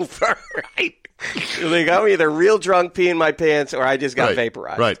it's over. Right. You think I'm either real drunk peeing my pants or I just got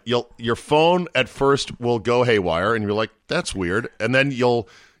vaporized. Right. Your phone at first will go haywire, and you're like, "That's weird." And then you'll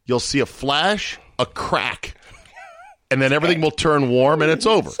see a flash, a crack, and then everything will turn warm, and it's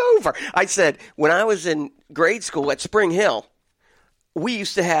over. It's over. I said when I was in grade school at Spring Hill, we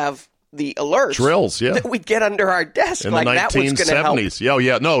used to have the alerts drills. Yeah, that we'd get under our desk in like the 1970s. That was going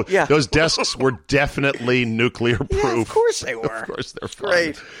to help. Yeah. Those desks were definitely nuclear proof. Yeah, of course they were. Of course they're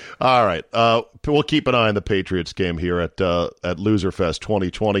great. Fine. All right, we'll keep an eye on the Patriots game here at Loserfest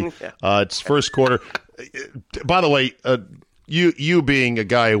 2020. It's first quarter. By the way, you being a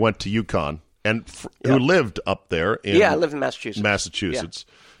guy who went to UConn and who lived up there. I lived in Massachusetts. Massachusetts.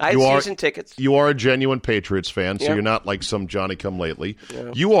 Yeah. I had season tickets. You are a genuine Patriots fan, so you're not like some Johnny-come-lately.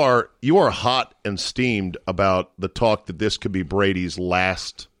 Yeah. You are hot and steamed about the talk that this could be Brady's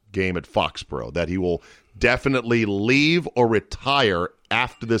last game at Foxborough, that he will definitely leave or retire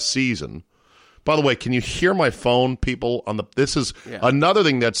after this season. By the way, can you hear my phone, people? This is another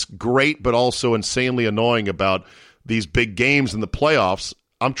thing that's great but also insanely annoying about these big games in the playoffs.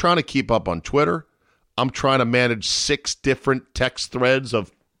 I'm trying to keep up on Twitter. I'm trying to manage 6 different text threads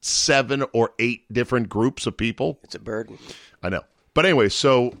of 7 or 8 different groups of people. It's a burden. I know. But anyway,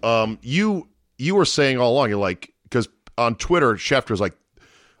 so you were saying all along, you're like, because on Twitter, Schefter's like,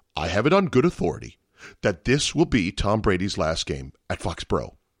 I have it on good authority that this will be Tom Brady's last game at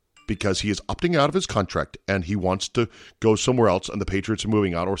Foxborough because he is opting out of his contract and he wants to go somewhere else and the Patriots are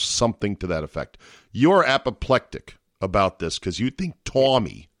moving on or something to that effect. You're apoplectic about this because you think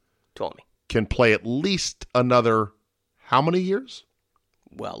Tommy can play at least another how many years?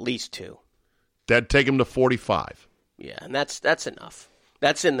 Well, at least 2. That'd take him to 45. Yeah, and that's enough.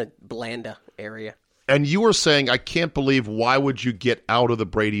 That's in the Blanda area. And you were saying, I can't believe, why would you get out of the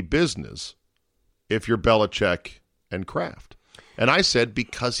Brady business if you're Belichick and Kraft? And I said,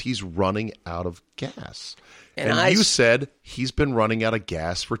 because he's running out of gas. And you said he's been running out of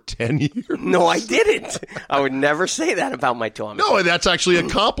gas for 10 years. No, I didn't. I would never say that about my Tommy. No, that's actually a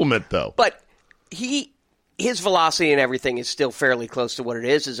compliment, though. But his velocity and everything is still fairly close to what it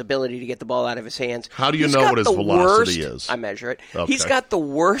is, his ability to get the ball out of his hands. How do you know what his velocity is? I measure it. Okay. He's got the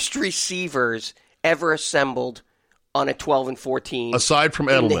worst receivers ever assembled on a 12-14. Aside from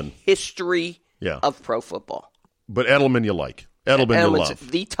Edelman. In the history of pro football. But Edelman you like. Edelman's you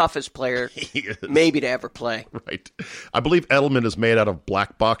love. The toughest player maybe to ever play. Right. I believe Edelman is made out of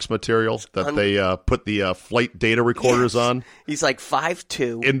black box material that they put the flight data recorders on. He's like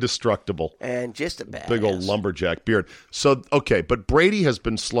 5'2". Indestructible. And just a badass. Big old lumberjack beard. So, okay, but Brady has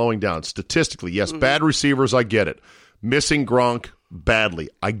been slowing down statistically. Yes, bad receivers, I get it. Missing Gronk badly,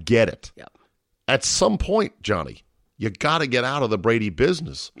 I get it. Yep. At some point, Johnny, you got to get out of the Brady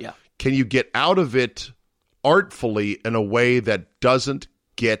business. Yeah. Can you get out of it artfully in a way that doesn't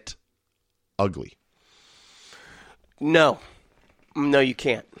get ugly? No, you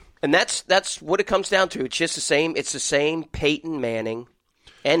can't. And that's what it comes down to. It's just the same. It's the same Peyton Manning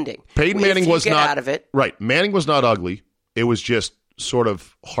ending. Peyton Manning was not out of it. Right. Manning was not ugly. It was just sort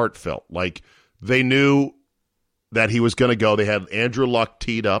of heartfelt. Like they knew that he was going to go. They had Andrew Luck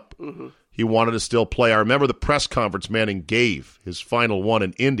teed up. Mm-hmm. He wanted to still play. I remember the press conference Manning gave, his final one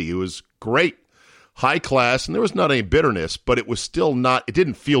in Indy. It was great. High class, and there was not any bitterness, but it was still not, it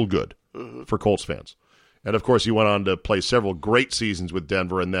didn't feel good for Colts fans. And, of course, he went on to play several great seasons with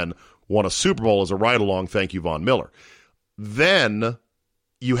Denver and then won a Super Bowl as a ride-along, thank you, Von Miller. Then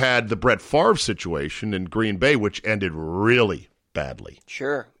you had the Brett Favre situation in Green Bay, which ended really badly.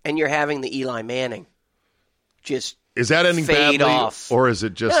 Sure. And you're having the Eli Manning just is that ending fade badly, off. Or is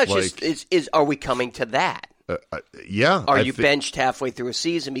it just are we coming to that? Yeah. Are you benched halfway through a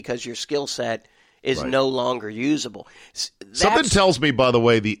season because your skill set is no longer usable? Something tells me, by the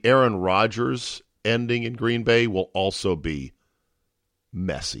way, the Aaron Rodgers ending in Green Bay will also be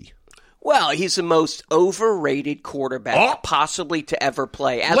messy. Well, he's the most overrated quarterback possibly to ever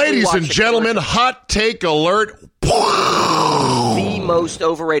play. Ladies and gentlemen, hot take alert. The most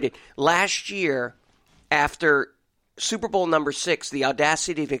overrated. Last year, after Super Bowl number 6, the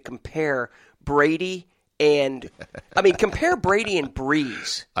audacity to compare Brady and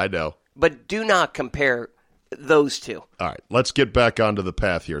Breeze. I know. But do not compare those two. All right, let's get back onto the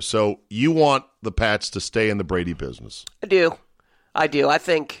path here. So you want the Pats to stay in the Brady business? I do. I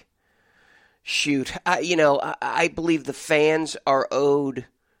think, I believe the fans are owed.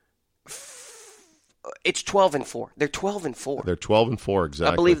 It's 12-4. They're 12-4. They're 12-4,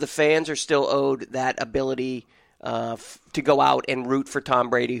 exactly. I believe the fans are still owed that ability to go out and root for Tom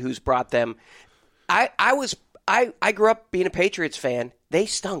Brady, who's brought them. I grew up being a Patriots fan. They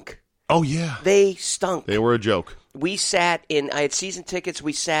stunk. Oh, yeah. They stunk. They were a joke. I had season tickets.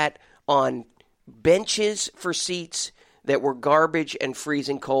 We sat on benches for seats that were garbage and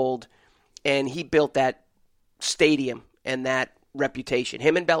freezing cold, and he built that stadium and that reputation,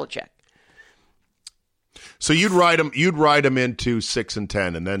 him and Belichick. So you'd ride him into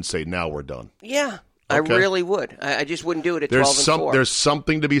 6-10 and then say, now we're done. Yeah, okay. I really would. I just wouldn't do it at 12-4. There's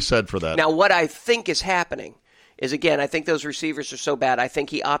something to be said for that. Now, what I think is happening is, again, I think those receivers are so bad. I think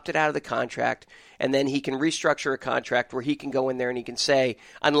he opted out of the contract, and then he can restructure a contract where he can go in there and he can say,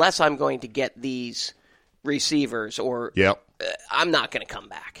 unless I'm going to get these receivers, or I'm not going to come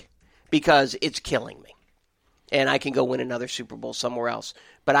back because it's killing me. And I can go win another Super Bowl somewhere else.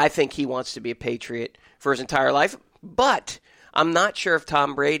 But I think he wants to be a Patriot for his entire life. But I'm not sure if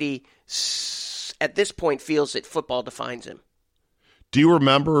Tom Brady, at this point, feels that football defines him. Do you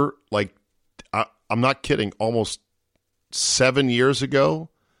remember, I'm not kidding, almost 7 years ago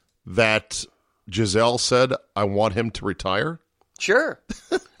that Giselle said, I want him to retire? Sure.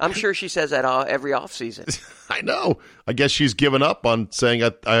 I'm sure she says that every offseason. I know. I guess she's given up on saying,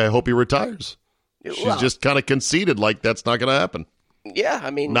 I hope he retires. She's just kind of conceded like that's not going to happen. Yeah, I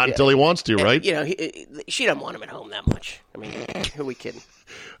mean. Not until he wants to, right? She doesn't want him at home that much. I mean, who are we kidding?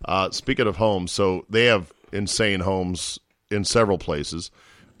 Speaking of homes, so they have insane homes in several places.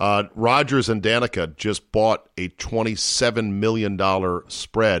 Rogers and Danica just bought a $27 million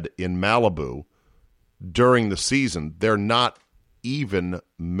spread in Malibu during the season. They're not even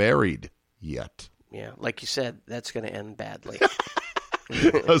married yet. Yeah, like you said, that's going to end badly.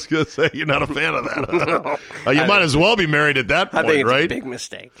 I was going to say, you're not a fan of that. Huh? No, you might as well be married at that point, I think it's right? a big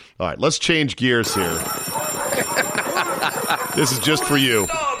mistake. All right, let's change gears here. This is just for you.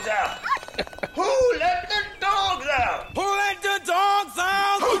 Dogs out. Who let the dogs out? Who let the dogs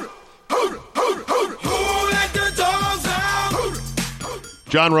out? Who let the dogs out?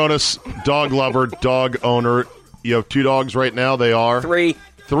 John Ronas, dog lover, dog owner. You have 2 dogs right now. They are 3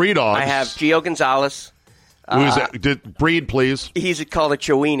 dogs. I have Gio Gonzalez. Who's that? Breed, please. He's called a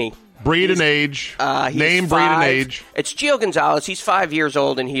Chiweenie. Breed and age. Name, 5. breed, and age. It's Gio Gonzalez. He's 5 years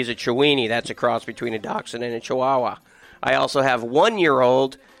old, and he's a Chiweenie. That's a cross between a Dachshund and a Chihuahua. I also have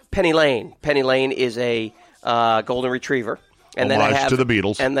 1-year-old Penny Lane. Penny Lane is a golden retriever. And Homage then I have, to the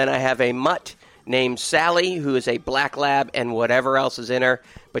Beatles. And then I have a mutt named Sally, who is a black lab and whatever else is in her.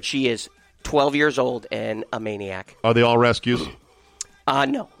 But she is 12 years old and a maniac. Are they all rescues?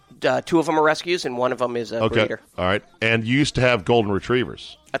 No. 2 of them are rescues, and 1 of them is a breeder. All right. And you used to have golden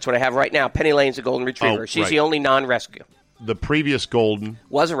retrievers. That's what I have right now. Penny Lane's a golden retriever. She's the only non-rescue. The previous golden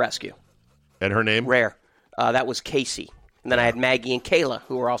Was a rescue. And her name? Rare. That was Casey. And then I had Maggie and Kayla,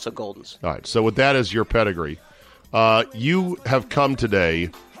 who were also Goldens. All right. So with that as your pedigree, you have come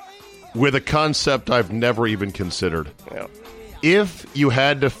today with a concept I've never even considered. Yeah. If you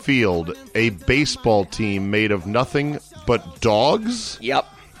had to field a baseball team made of nothing but dogs, Yep.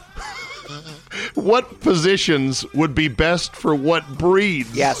 what positions would be best for what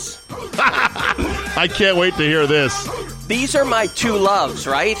breeds? Yes. I can't wait to hear this. These are my 2 loves,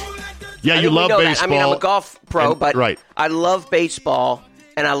 right? Yeah, you we love know that. baseball. I mean, I'm a golf pro, but right. I love baseball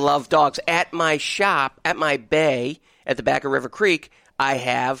and I love dogs. At my shop, at my bay, at the back of River Creek, I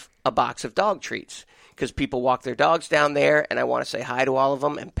have a box of dog treats because people walk their dogs down there, and I want to say hi to all of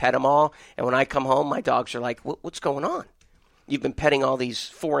them and pet them all. And when I come home, my dogs are like, what's going on? You've been petting all these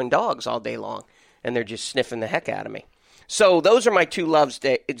foreign dogs all day long, and they're just sniffing the heck out of me. So those are my 2 loves,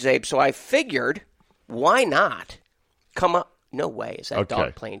 Zabe. So I figured, why not come up? No way is that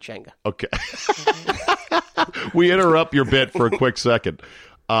dog playing Jenga. Okay. We interrupt your bit for a quick second.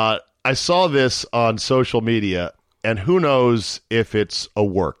 I saw this on social media, and who knows if it's a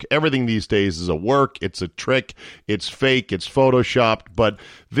work. Everything these days is a work. It's a trick. It's fake. It's photoshopped. But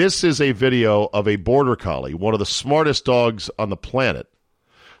this is a video of a border collie, one of the smartest dogs on the planet,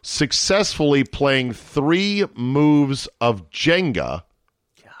 successfully playing 3 moves of Jenga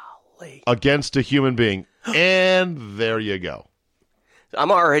against a human being. And there you go.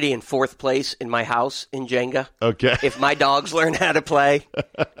 I'm already in 4th place in my house in Jenga. Okay. If my dogs learn how to play,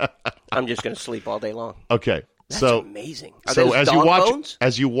 I'm just going to sleep all day long. Okay. That's amazing. Are so those as dog you watch bones?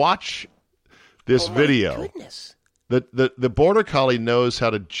 as you watch this video, goodness. the border collie knows how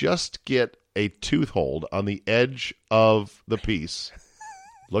to just get a tooth hold on the edge of the piece.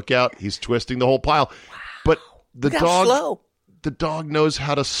 Look out, he's twisting the whole pile. Wow. But the Look how slow. The dog knows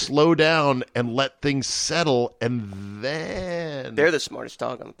how to slow down and let things settle, and then they're the smartest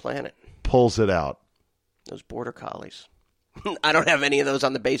dog on the planet. Pulls it out. Those border collies. I don't have any of those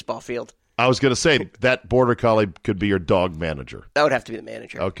on the baseball field. I was going to say that border collie could be your dog manager. That would have to be the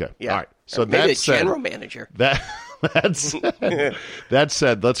manager. Okay. Yeah. All right. So maybe that's the general manager. That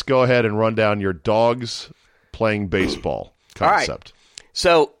said, let's go ahead and run down your dogs playing baseball concept. All right.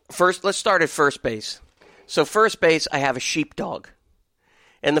 So first, let's start at first base. So first base, I have a sheepdog.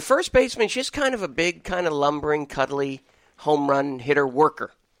 And the first baseman's just kind of a big, kind of lumbering, cuddly, home run hitter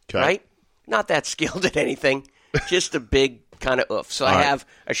worker. Okay. Right? Not that skilled at anything. Just a big kind of oof. So I have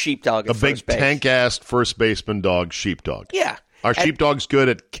a sheepdog at first base. A big tank-ass first baseman dog, sheepdog. Yeah. Are sheepdogs good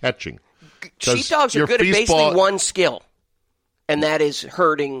at catching? Sheepdogs are good at basically one skill, and that is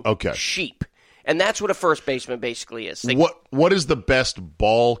herding sheep. And that's what a first baseman basically is. What is the best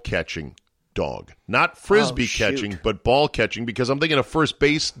ball catching dog? Not frisbee catching, but ball catching, because I'm thinking a first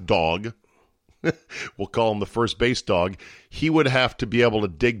base dog. We'll call him the first base dog. He would have to be able to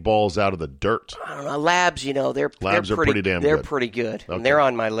dig balls out of the dirt. I don't know. Labs, they're pretty damn good. They're pretty good. Okay. And they're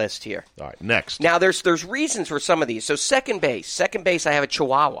on my list here. All right, next. Now, there's reasons for some of these. So second base, I have a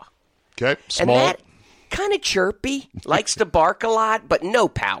Chihuahua. Okay, small. And that kind of chirpy, likes to bark a lot, but no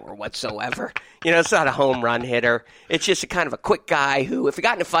power whatsoever. It's not a home run hitter. It's just a kind of a quick guy who, if he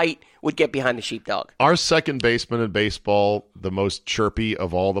got in a fight, would get behind the sheepdog. Our second baseman in baseball, the most chirpy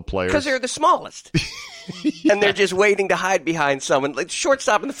of all the players. Because they're the smallest. Yeah. And they're just waiting to hide behind someone. Like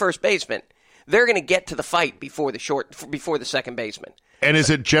shortstop and the first baseman, they're going to get to the fight before the second baseman. And is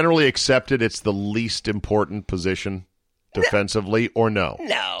it generally accepted it's the least important position defensively, or no?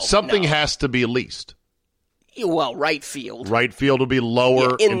 No. Something has to be least. Well, right field. Right field will be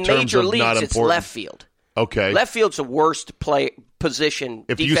lower in terms major of leagues, not it's important. left field. Okay. Left field's the worst position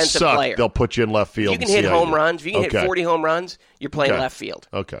if defensive you suck, player. They'll put you in left field. If you can hit home runs, if you can hit 40 home runs, you're playing left field.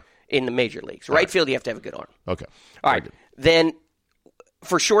 Okay. In the major leagues. Right field, you have to have a good arm. Okay. All right. Then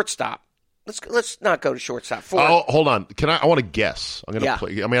for shortstop, let's not go to shortstop. Hold on. I want to guess. I'm going to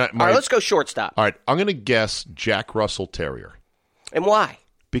play. All right, let's go shortstop. All right. I'm going to guess Jack Russell Terrier. And why?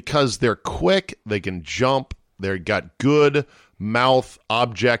 Because they're quick, they can jump, they got good mouth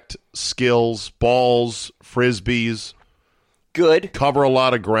object skills, balls, frisbees. Good. Cover a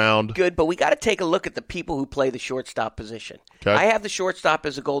lot of ground. Good, but we got to take a look at the people who play the shortstop position. Okay. I have the shortstop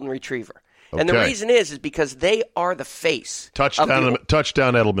as a golden retriever. Okay. And the reason is because they are the face. Touchdown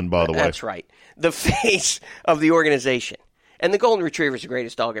Edelman, by the way. That's right. The face of the organization. And the golden retriever is the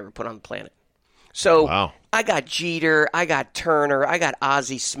greatest dog ever put on the planet. So I got Jeter, I got Turner, I got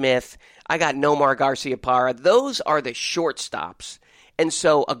Ozzie Smith, I got Nomar Garciaparra. Those are the shortstops. And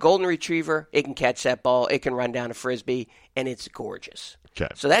so a golden retriever, it can catch that ball, it can run down a frisbee, and it's gorgeous. Okay.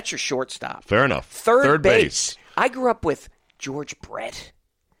 So that's your shortstop. Fair enough. Third base. I grew up with George Brett,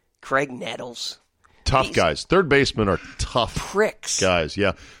 Craig Nettles. Tough guys. Third basemen are tough pricks. Guys,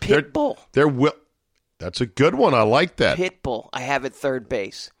 yeah. Pitbull. That's a good one. I like that. Pitbull, I have at third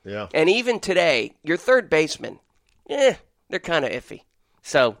base. Yeah. And even today, your third baseman, they're kind of iffy.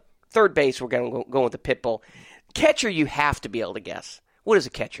 So third base, we're going to go with the Pitbull. Catcher, you have to be able to guess. What is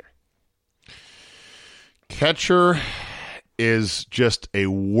a catcher? Catcher is just a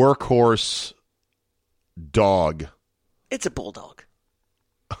workhorse dog. It's a bulldog.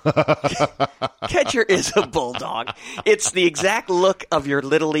 Catcher is a bulldog. It's the exact look of your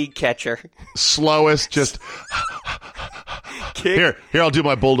Little League catcher. Slowest, just... Here, I'll do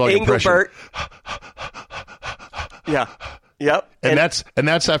my bulldog impression. Yeah. Yep. And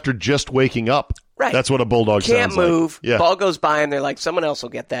that's after just waking up. Right. That's what a bulldog Can't sounds like. Can't move. Yeah. Ball goes by and they're like, someone else will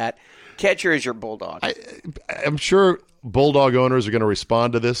get that. Catcher is your bulldog. I'm sure bulldog owners are going to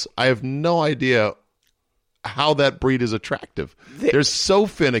respond to this. I have no idea how that breed is attractive. They're so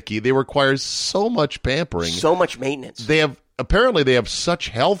finicky. They require so much pampering. So much maintenance. They have such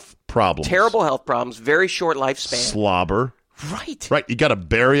health problems. Terrible health problems. Very short lifespan. Slobber. Right. You got to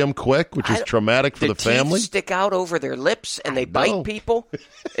bury them quick, which is traumatic for the family. Teeth stick out over their lips and they bite people.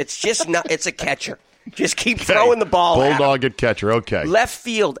 It's just not. It's a catcher. Just keep throwing the ball. Bulldog at catcher. Okay. Left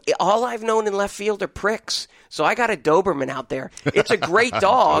field. All I've known in left field are pricks. So I got a Doberman out there. It's a great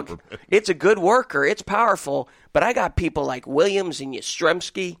dog. It's a good worker. It's powerful. But I got people like Williams and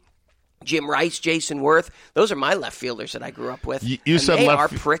Yastrzemski, Jim Rice, Jason Worth. Those are my left fielders that I grew up with. You said they are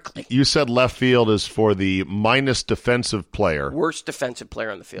prickly. You said left field is for the minus defensive player. Worst defensive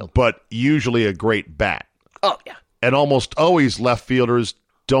player on the field. But usually a great bat. Oh, yeah. And almost always left fielders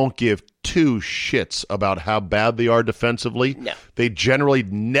don't give two shits about how bad they are defensively. No. They generally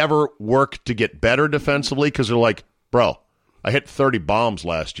never work to get better defensively because they're like, bro, I hit 30 bombs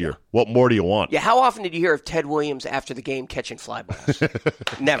last year. What more do you want? Yeah, how often did you hear of Ted Williams after the game catching fly balls?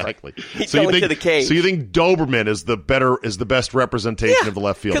 Never. Exactly. He's going to the cage. So you think Doberman is the best representation of the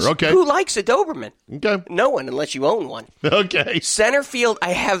left fielder? Okay. Who likes a Doberman? Okay. No one, unless you own one. Okay. Center field, I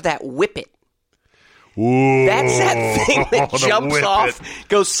have that Whippet. Ooh, that's that thing that jumps Whippet. off,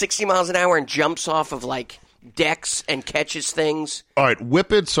 goes 60 miles an hour and jumps off of like decks and catches things. All right,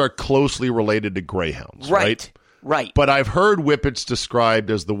 Whippets are closely related to greyhounds, right? Right. But I've heard Whippets described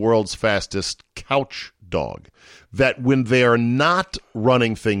as the world's fastest couch dog. That when they are not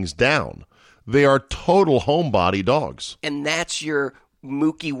running things down, they are total homebody dogs. And that's your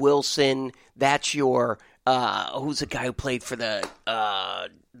Mookie Wilson. That's your who's the guy who played for the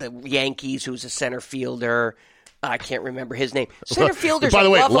Yankees, who's a center fielder. I can't remember his name. Center fielders. By the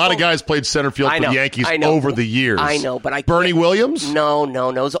way, lovable. a lot of guys played center field for the Yankees over the years. I know, but Bernie Williams? No,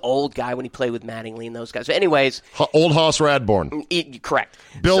 it was an old guy when he played with Mattingly and those guys. But anyways, old Hoss Radbourne. Correct.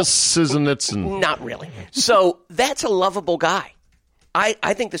 Bill Sizenitson. Not really. So that's a lovable guy.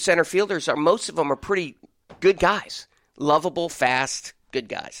 I think the center fielders most of them are pretty good guys. Lovable, fast, good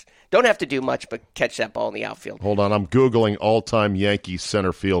guys. Don't have to do much but catch that ball in the outfield. Hold on, I'm Googling all-time Yankee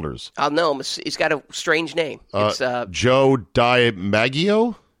center fielders. I'll know him. He's got a strange name. It's Joe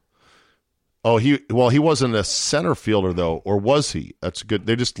DiMaggio? Oh, he wasn't a center fielder, though, or was he? That's good.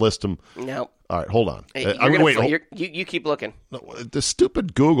 They just list him. No. All right, hold on. Hey, you keep looking. No, the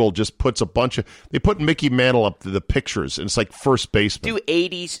stupid Google just puts a bunch of... They put Mickey Mantle up to the pictures, and it's like first baseman. Do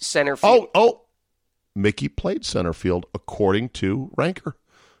 80s center field. Oh. Mickey played center field, according to Ranker.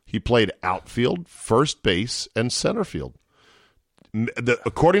 He played outfield, first base, and center field.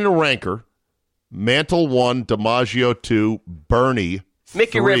 According to Ranker, Mantle 1, DiMaggio 2, Bernie 3.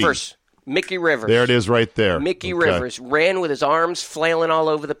 Mickey Mickey Rivers. There it is right there. Mickey Rivers ran with his arms flailing all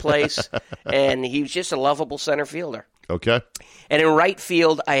over the place, and he was just a lovable center fielder. Okay. And in right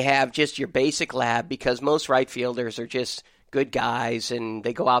field, I have just your basic lab because most right fielders are just good guys, and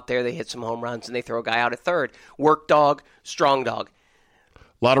they go out there, they hit some home runs, and they throw a guy out at third. Work dog, strong dog.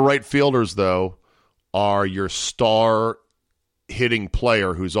 A lot of right fielders, though, are your star hitting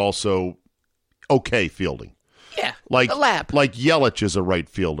player who's also okay fielding. Yeah, like a lab. Like Yelich is a right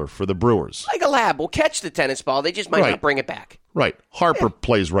fielder for the Brewers. Like a lab will catch the tennis ball. They just might not bring it back. Right. Harper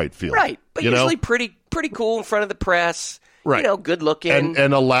plays right field. Right, but usually pretty cool in front of the press. Right. Good looking.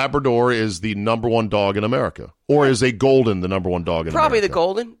 And a Labrador is the number one dog in America. Or is a Golden the number one dog in Probably America? the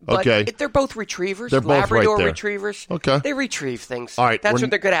Golden. But they're both retrievers. They're both Labrador right there. Retrievers. Okay. They retrieve things. All right. That's what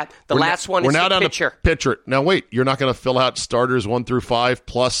they're good at. The last one is the pitcher. Pitcher. Now, wait. You're not going to fill out starters 1 through 5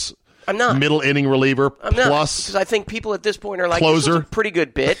 plus I'm not. middle inning reliever I'm not, plus because I think people at this point are like, closer. This was a pretty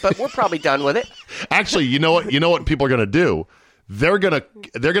good bit, but we're probably done with it. Actually, you know what people are going to do? They're gonna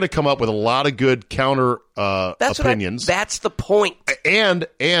come up with a lot of good counter opinions. That's the point. And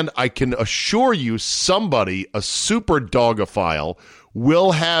I can assure you, somebody, a super dogophile,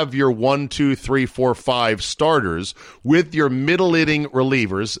 will have your 1, 2, 3, 4, 5 starters with your middle inning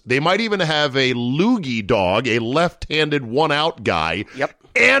relievers. They might even have a loogie dog, a left-handed one-out guy. Yep.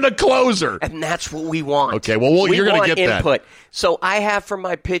 And a closer. And that's what we want. Okay, well you're going to get input. that. So I have for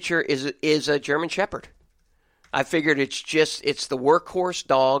my pitcher is a German Shepherd. I figured it's the workhorse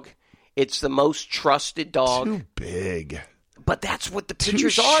dog. It's the most trusted dog. Too big. But that's what the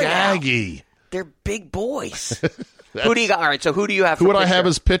pitchers are shaggy. now. They're big boys. Who do you got? All right, so who do you have for pitcher? Who would I have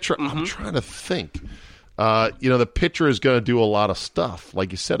as pitcher? Mm-hmm. I'm trying to think. The pitcher is going to do a lot of stuff.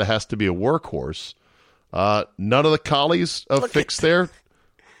 Like you said, it has to be a workhorse. None of the collies fixed there.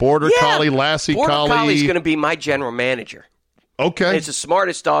 Border Collie, Lassie Border Collie. Collie's going to be my general manager. Okay. It's the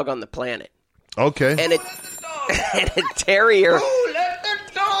smartest dog on the planet. Okay. And a terrier.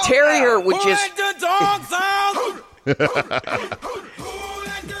 Terrier would just.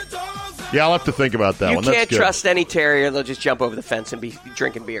 Yeah, I'll have to think about that one. You can't trust any terrier. They'll just jump over the fence and be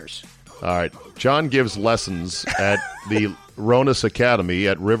drinking beers. All right. John gives lessons at the Ronus Academy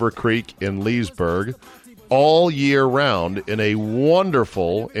at River Creek in Leesburg all year round in a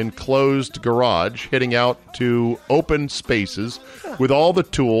wonderful enclosed garage, hitting out to open spaces with all the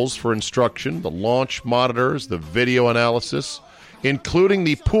tools for instruction, the launch monitors, the video analysis, including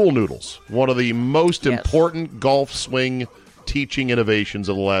the pool noodles, one of the most important golf swing teaching innovations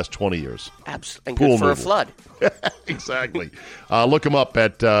of the last 20 years. Absolutely. And good for a flood. Exactly. Look them up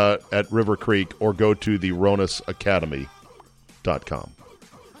at River Creek or go to the RonusAcademy.com.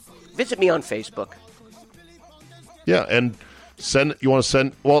 Visit me on Facebook. Yeah, and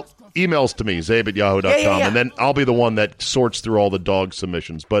emails to me, zabe@yahoo.com, and then I'll be the one that sorts through all the dog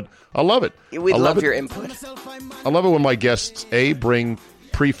submissions. But I love it. We love your input. I love it when my guests, A, bring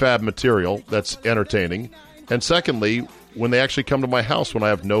prefab material that's entertaining, and secondly, when they actually come to my house when I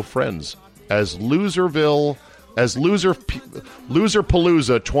have no friends. As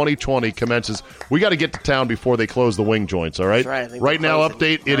Loserpalooza 2020 commences, we got to get to town before they close the wing joints, all right? That's right. Right now,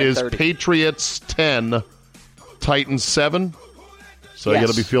 update, it is 9:30. Patriots 10, Titans 7. So you got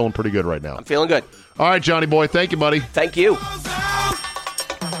to be feeling pretty good right now. I'm feeling good. All right, Johnny boy. Thank you, buddy. Thank you.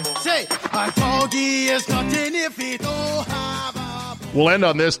 We'll end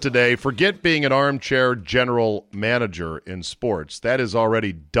on this today. Forget being an armchair general manager in sports. That is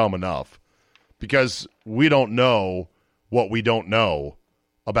already dumb enough because we don't know what we don't know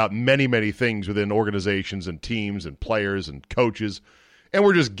about many, many things within organizations and teams and players and coaches, and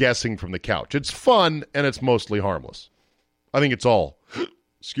we're just guessing from the couch. It's fun, and it's mostly harmless. I think it's all,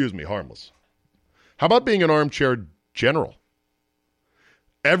 harmless. How about being an armchair general?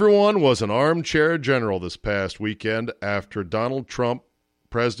 Everyone was an armchair general this past weekend after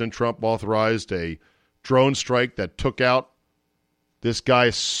President Trump authorized a drone strike that took out this guy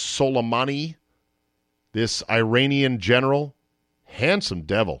Soleimani, this Iranian general. Handsome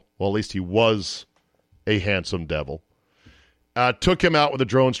devil. Well, at least he was a handsome devil. Took him out with a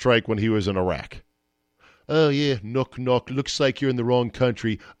drone strike when he was in Iraq. Oh, yeah, knock, knock. Looks like you're in the wrong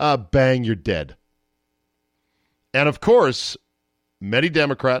country. Bang, you're dead. And, of course, many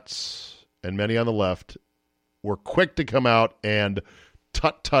Democrats and many on the left were quick to come out and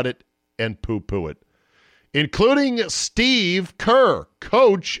tut-tut it and poo-poo it, including Steve Kerr,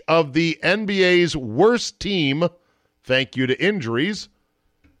 coach of the NBA's worst team, thank you to injuries,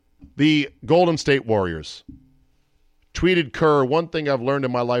 the Golden State Warriors. Tweeted Kerr, "One thing I've learned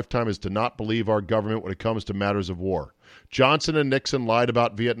in my lifetime is to not believe our government when it comes to matters of war. Johnson and Nixon lied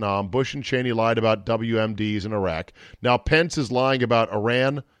about Vietnam. Bush and Cheney lied about WMDs in Iraq. Now Pence is lying about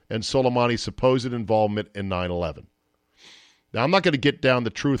Iran and Soleimani's supposed involvement in 9/11. Now, I'm not going to get down the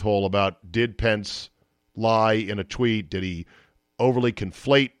truth hole about did Pence lie in a tweet? Did he overly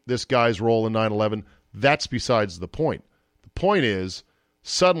conflate this guy's role in 9/11? That's besides the point. The point is,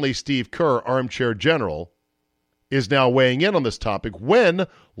 suddenly Steve Kerr, armchair general, is now weighing in on this topic when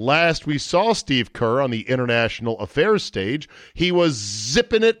last we saw Steve Kerr on the international affairs stage, he was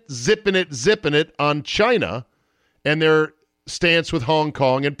zipping it on China and their stance with Hong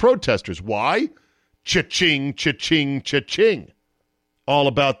Kong and protesters. Why? Cha-ching, cha-ching, cha-ching. All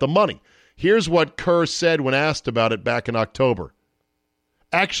about the money. Here's what Kerr said when asked about it back in October.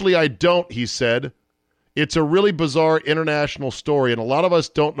 Actually, I don't, he said. It's a really bizarre international story, and a lot of us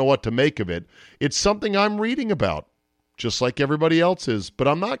don't know what to make of it. It's something I'm reading about, just like everybody else is, but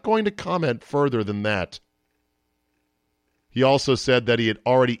I'm not going to comment further than that. He also said that he had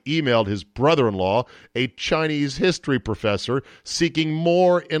already emailed his brother-in-law, a Chinese history professor, seeking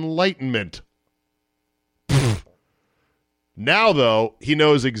more enlightenment. Now, though, he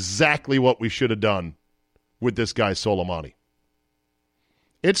knows exactly what we should have done with this guy Soleimani.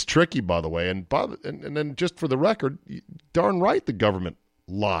 It's tricky, by the way, and then just for the record, darn right the government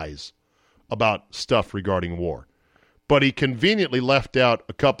lies about stuff regarding war. But he conveniently left out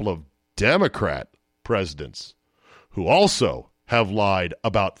a couple of Democrat presidents who also have lied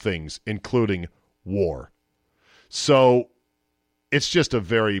about things, including war. So it's just a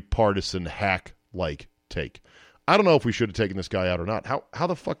very partisan hack-like take. I don't know if we should have taken this guy out or not. How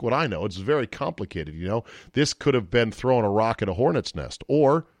the fuck would I know? It's very complicated, you know. This could have been throwing a rock at a hornet's nest.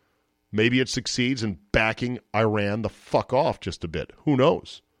 Or maybe it succeeds in backing Iran the fuck off just a bit. Who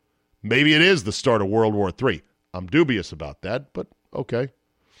knows? Maybe it is the start of World War III. I'm dubious about that, but okay.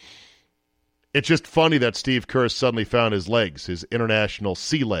 It's just funny that Steve Kerr suddenly found his legs, his international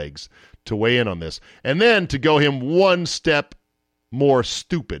sea legs, to weigh in on this. And then to go him one step more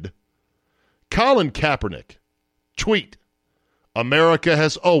stupid, Colin Kaepernick, tweet, America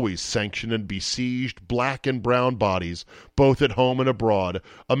has always sanctioned and besieged black and brown bodies, both at home and abroad.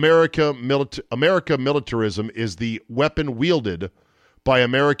 America militarism is the weapon wielded by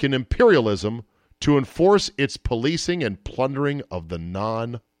American imperialism to enforce its policing and plundering of the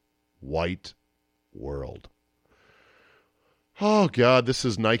non-white world. Oh, God, this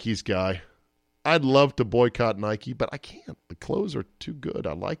is Nike's guy. I'd love to boycott Nike, but I can't. The clothes are too good.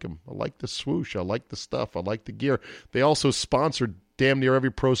 I like them. I like the swoosh. I like the stuff. I like the gear. They also sponsor damn near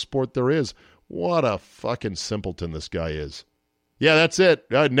every pro sport there is. What a fucking simpleton this guy is. Yeah, that's it.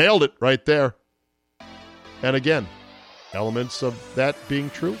 I nailed it right there. And again, elements of that being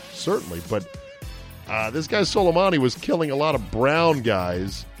true, certainly. But this guy Soleimani was killing a lot of brown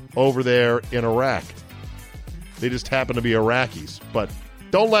guys over there in Iraq. They just happen to be Iraqis. But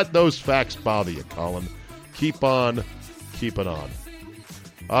don't let those facts bother you, Colin. Keep on keeping on.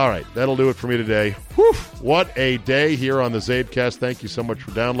 All right, that'll do it for me today. Whew, what a day here on the CzabeCast. Thank you so much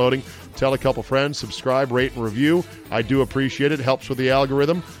for downloading. Tell a couple friends, subscribe, rate, and review. I do appreciate it. It helps with the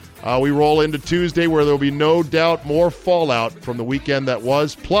algorithm. We roll into Tuesday where there will be no doubt more fallout from the weekend that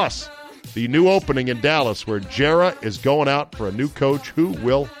was, plus the new opening in Dallas where Jera is going out for a new coach. Who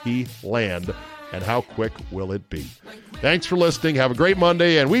will he land, and how quick will it be? Thanks for listening. Have a great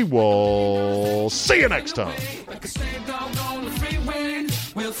Monday, and we will see you next time.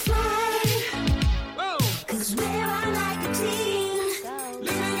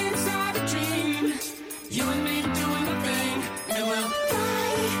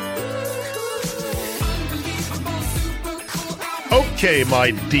 Okay,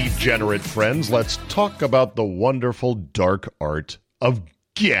 my degenerate friends, let's talk about the wonderful dark art of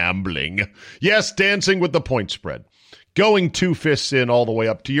gambling. Yes, dancing with the point spread. Going 2 fists in all the way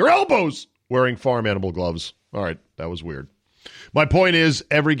up to your elbows, wearing farm animal gloves. All right, that was weird. My point is,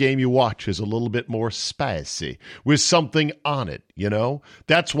 every game you watch is a little bit more spicy, with something on it, you know?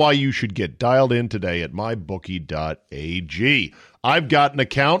 That's why you should get dialed in today at mybookie.ag. I've got an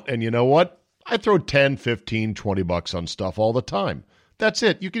account, and you know what? I throw 10, 15, 20 bucks on stuff all the time. That's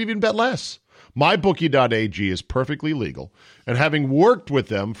it. You can even bet less. MyBookie.ag is perfectly legal, and having worked with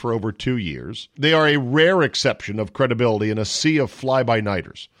them for over 2 years, they are a rare exception of credibility in a sea of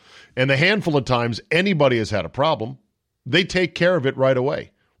fly-by-nighters. And the handful of times anybody has had a problem, they take care of it right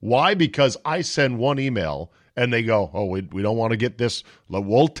away. Why? Because I send one email, and they go, oh, we don't want to get this.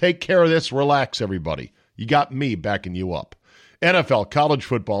 We'll take care of this. Relax, everybody. You got me backing you up. NFL, college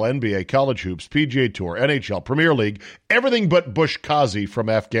football, NBA, college hoops, PGA Tour, NHL, Premier League, everything but Bush Kazi from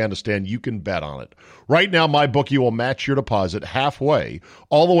Afghanistan, you can bet on it. Right now, MyBookie will match your deposit halfway,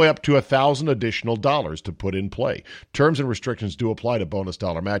 all the way up to $1,000 additional dollars to put in play. Terms and restrictions do apply to bonus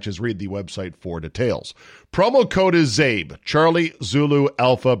dollar matches. Read the website for details. Promo code is ZABE, Charlie, Zulu,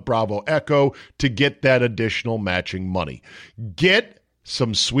 Alpha, Bravo, Echo, to get that additional matching money. Get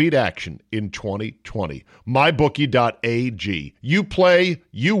some sweet action in 2020. MyBookie.ag. You play,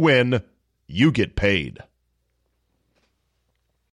 you win, you get paid.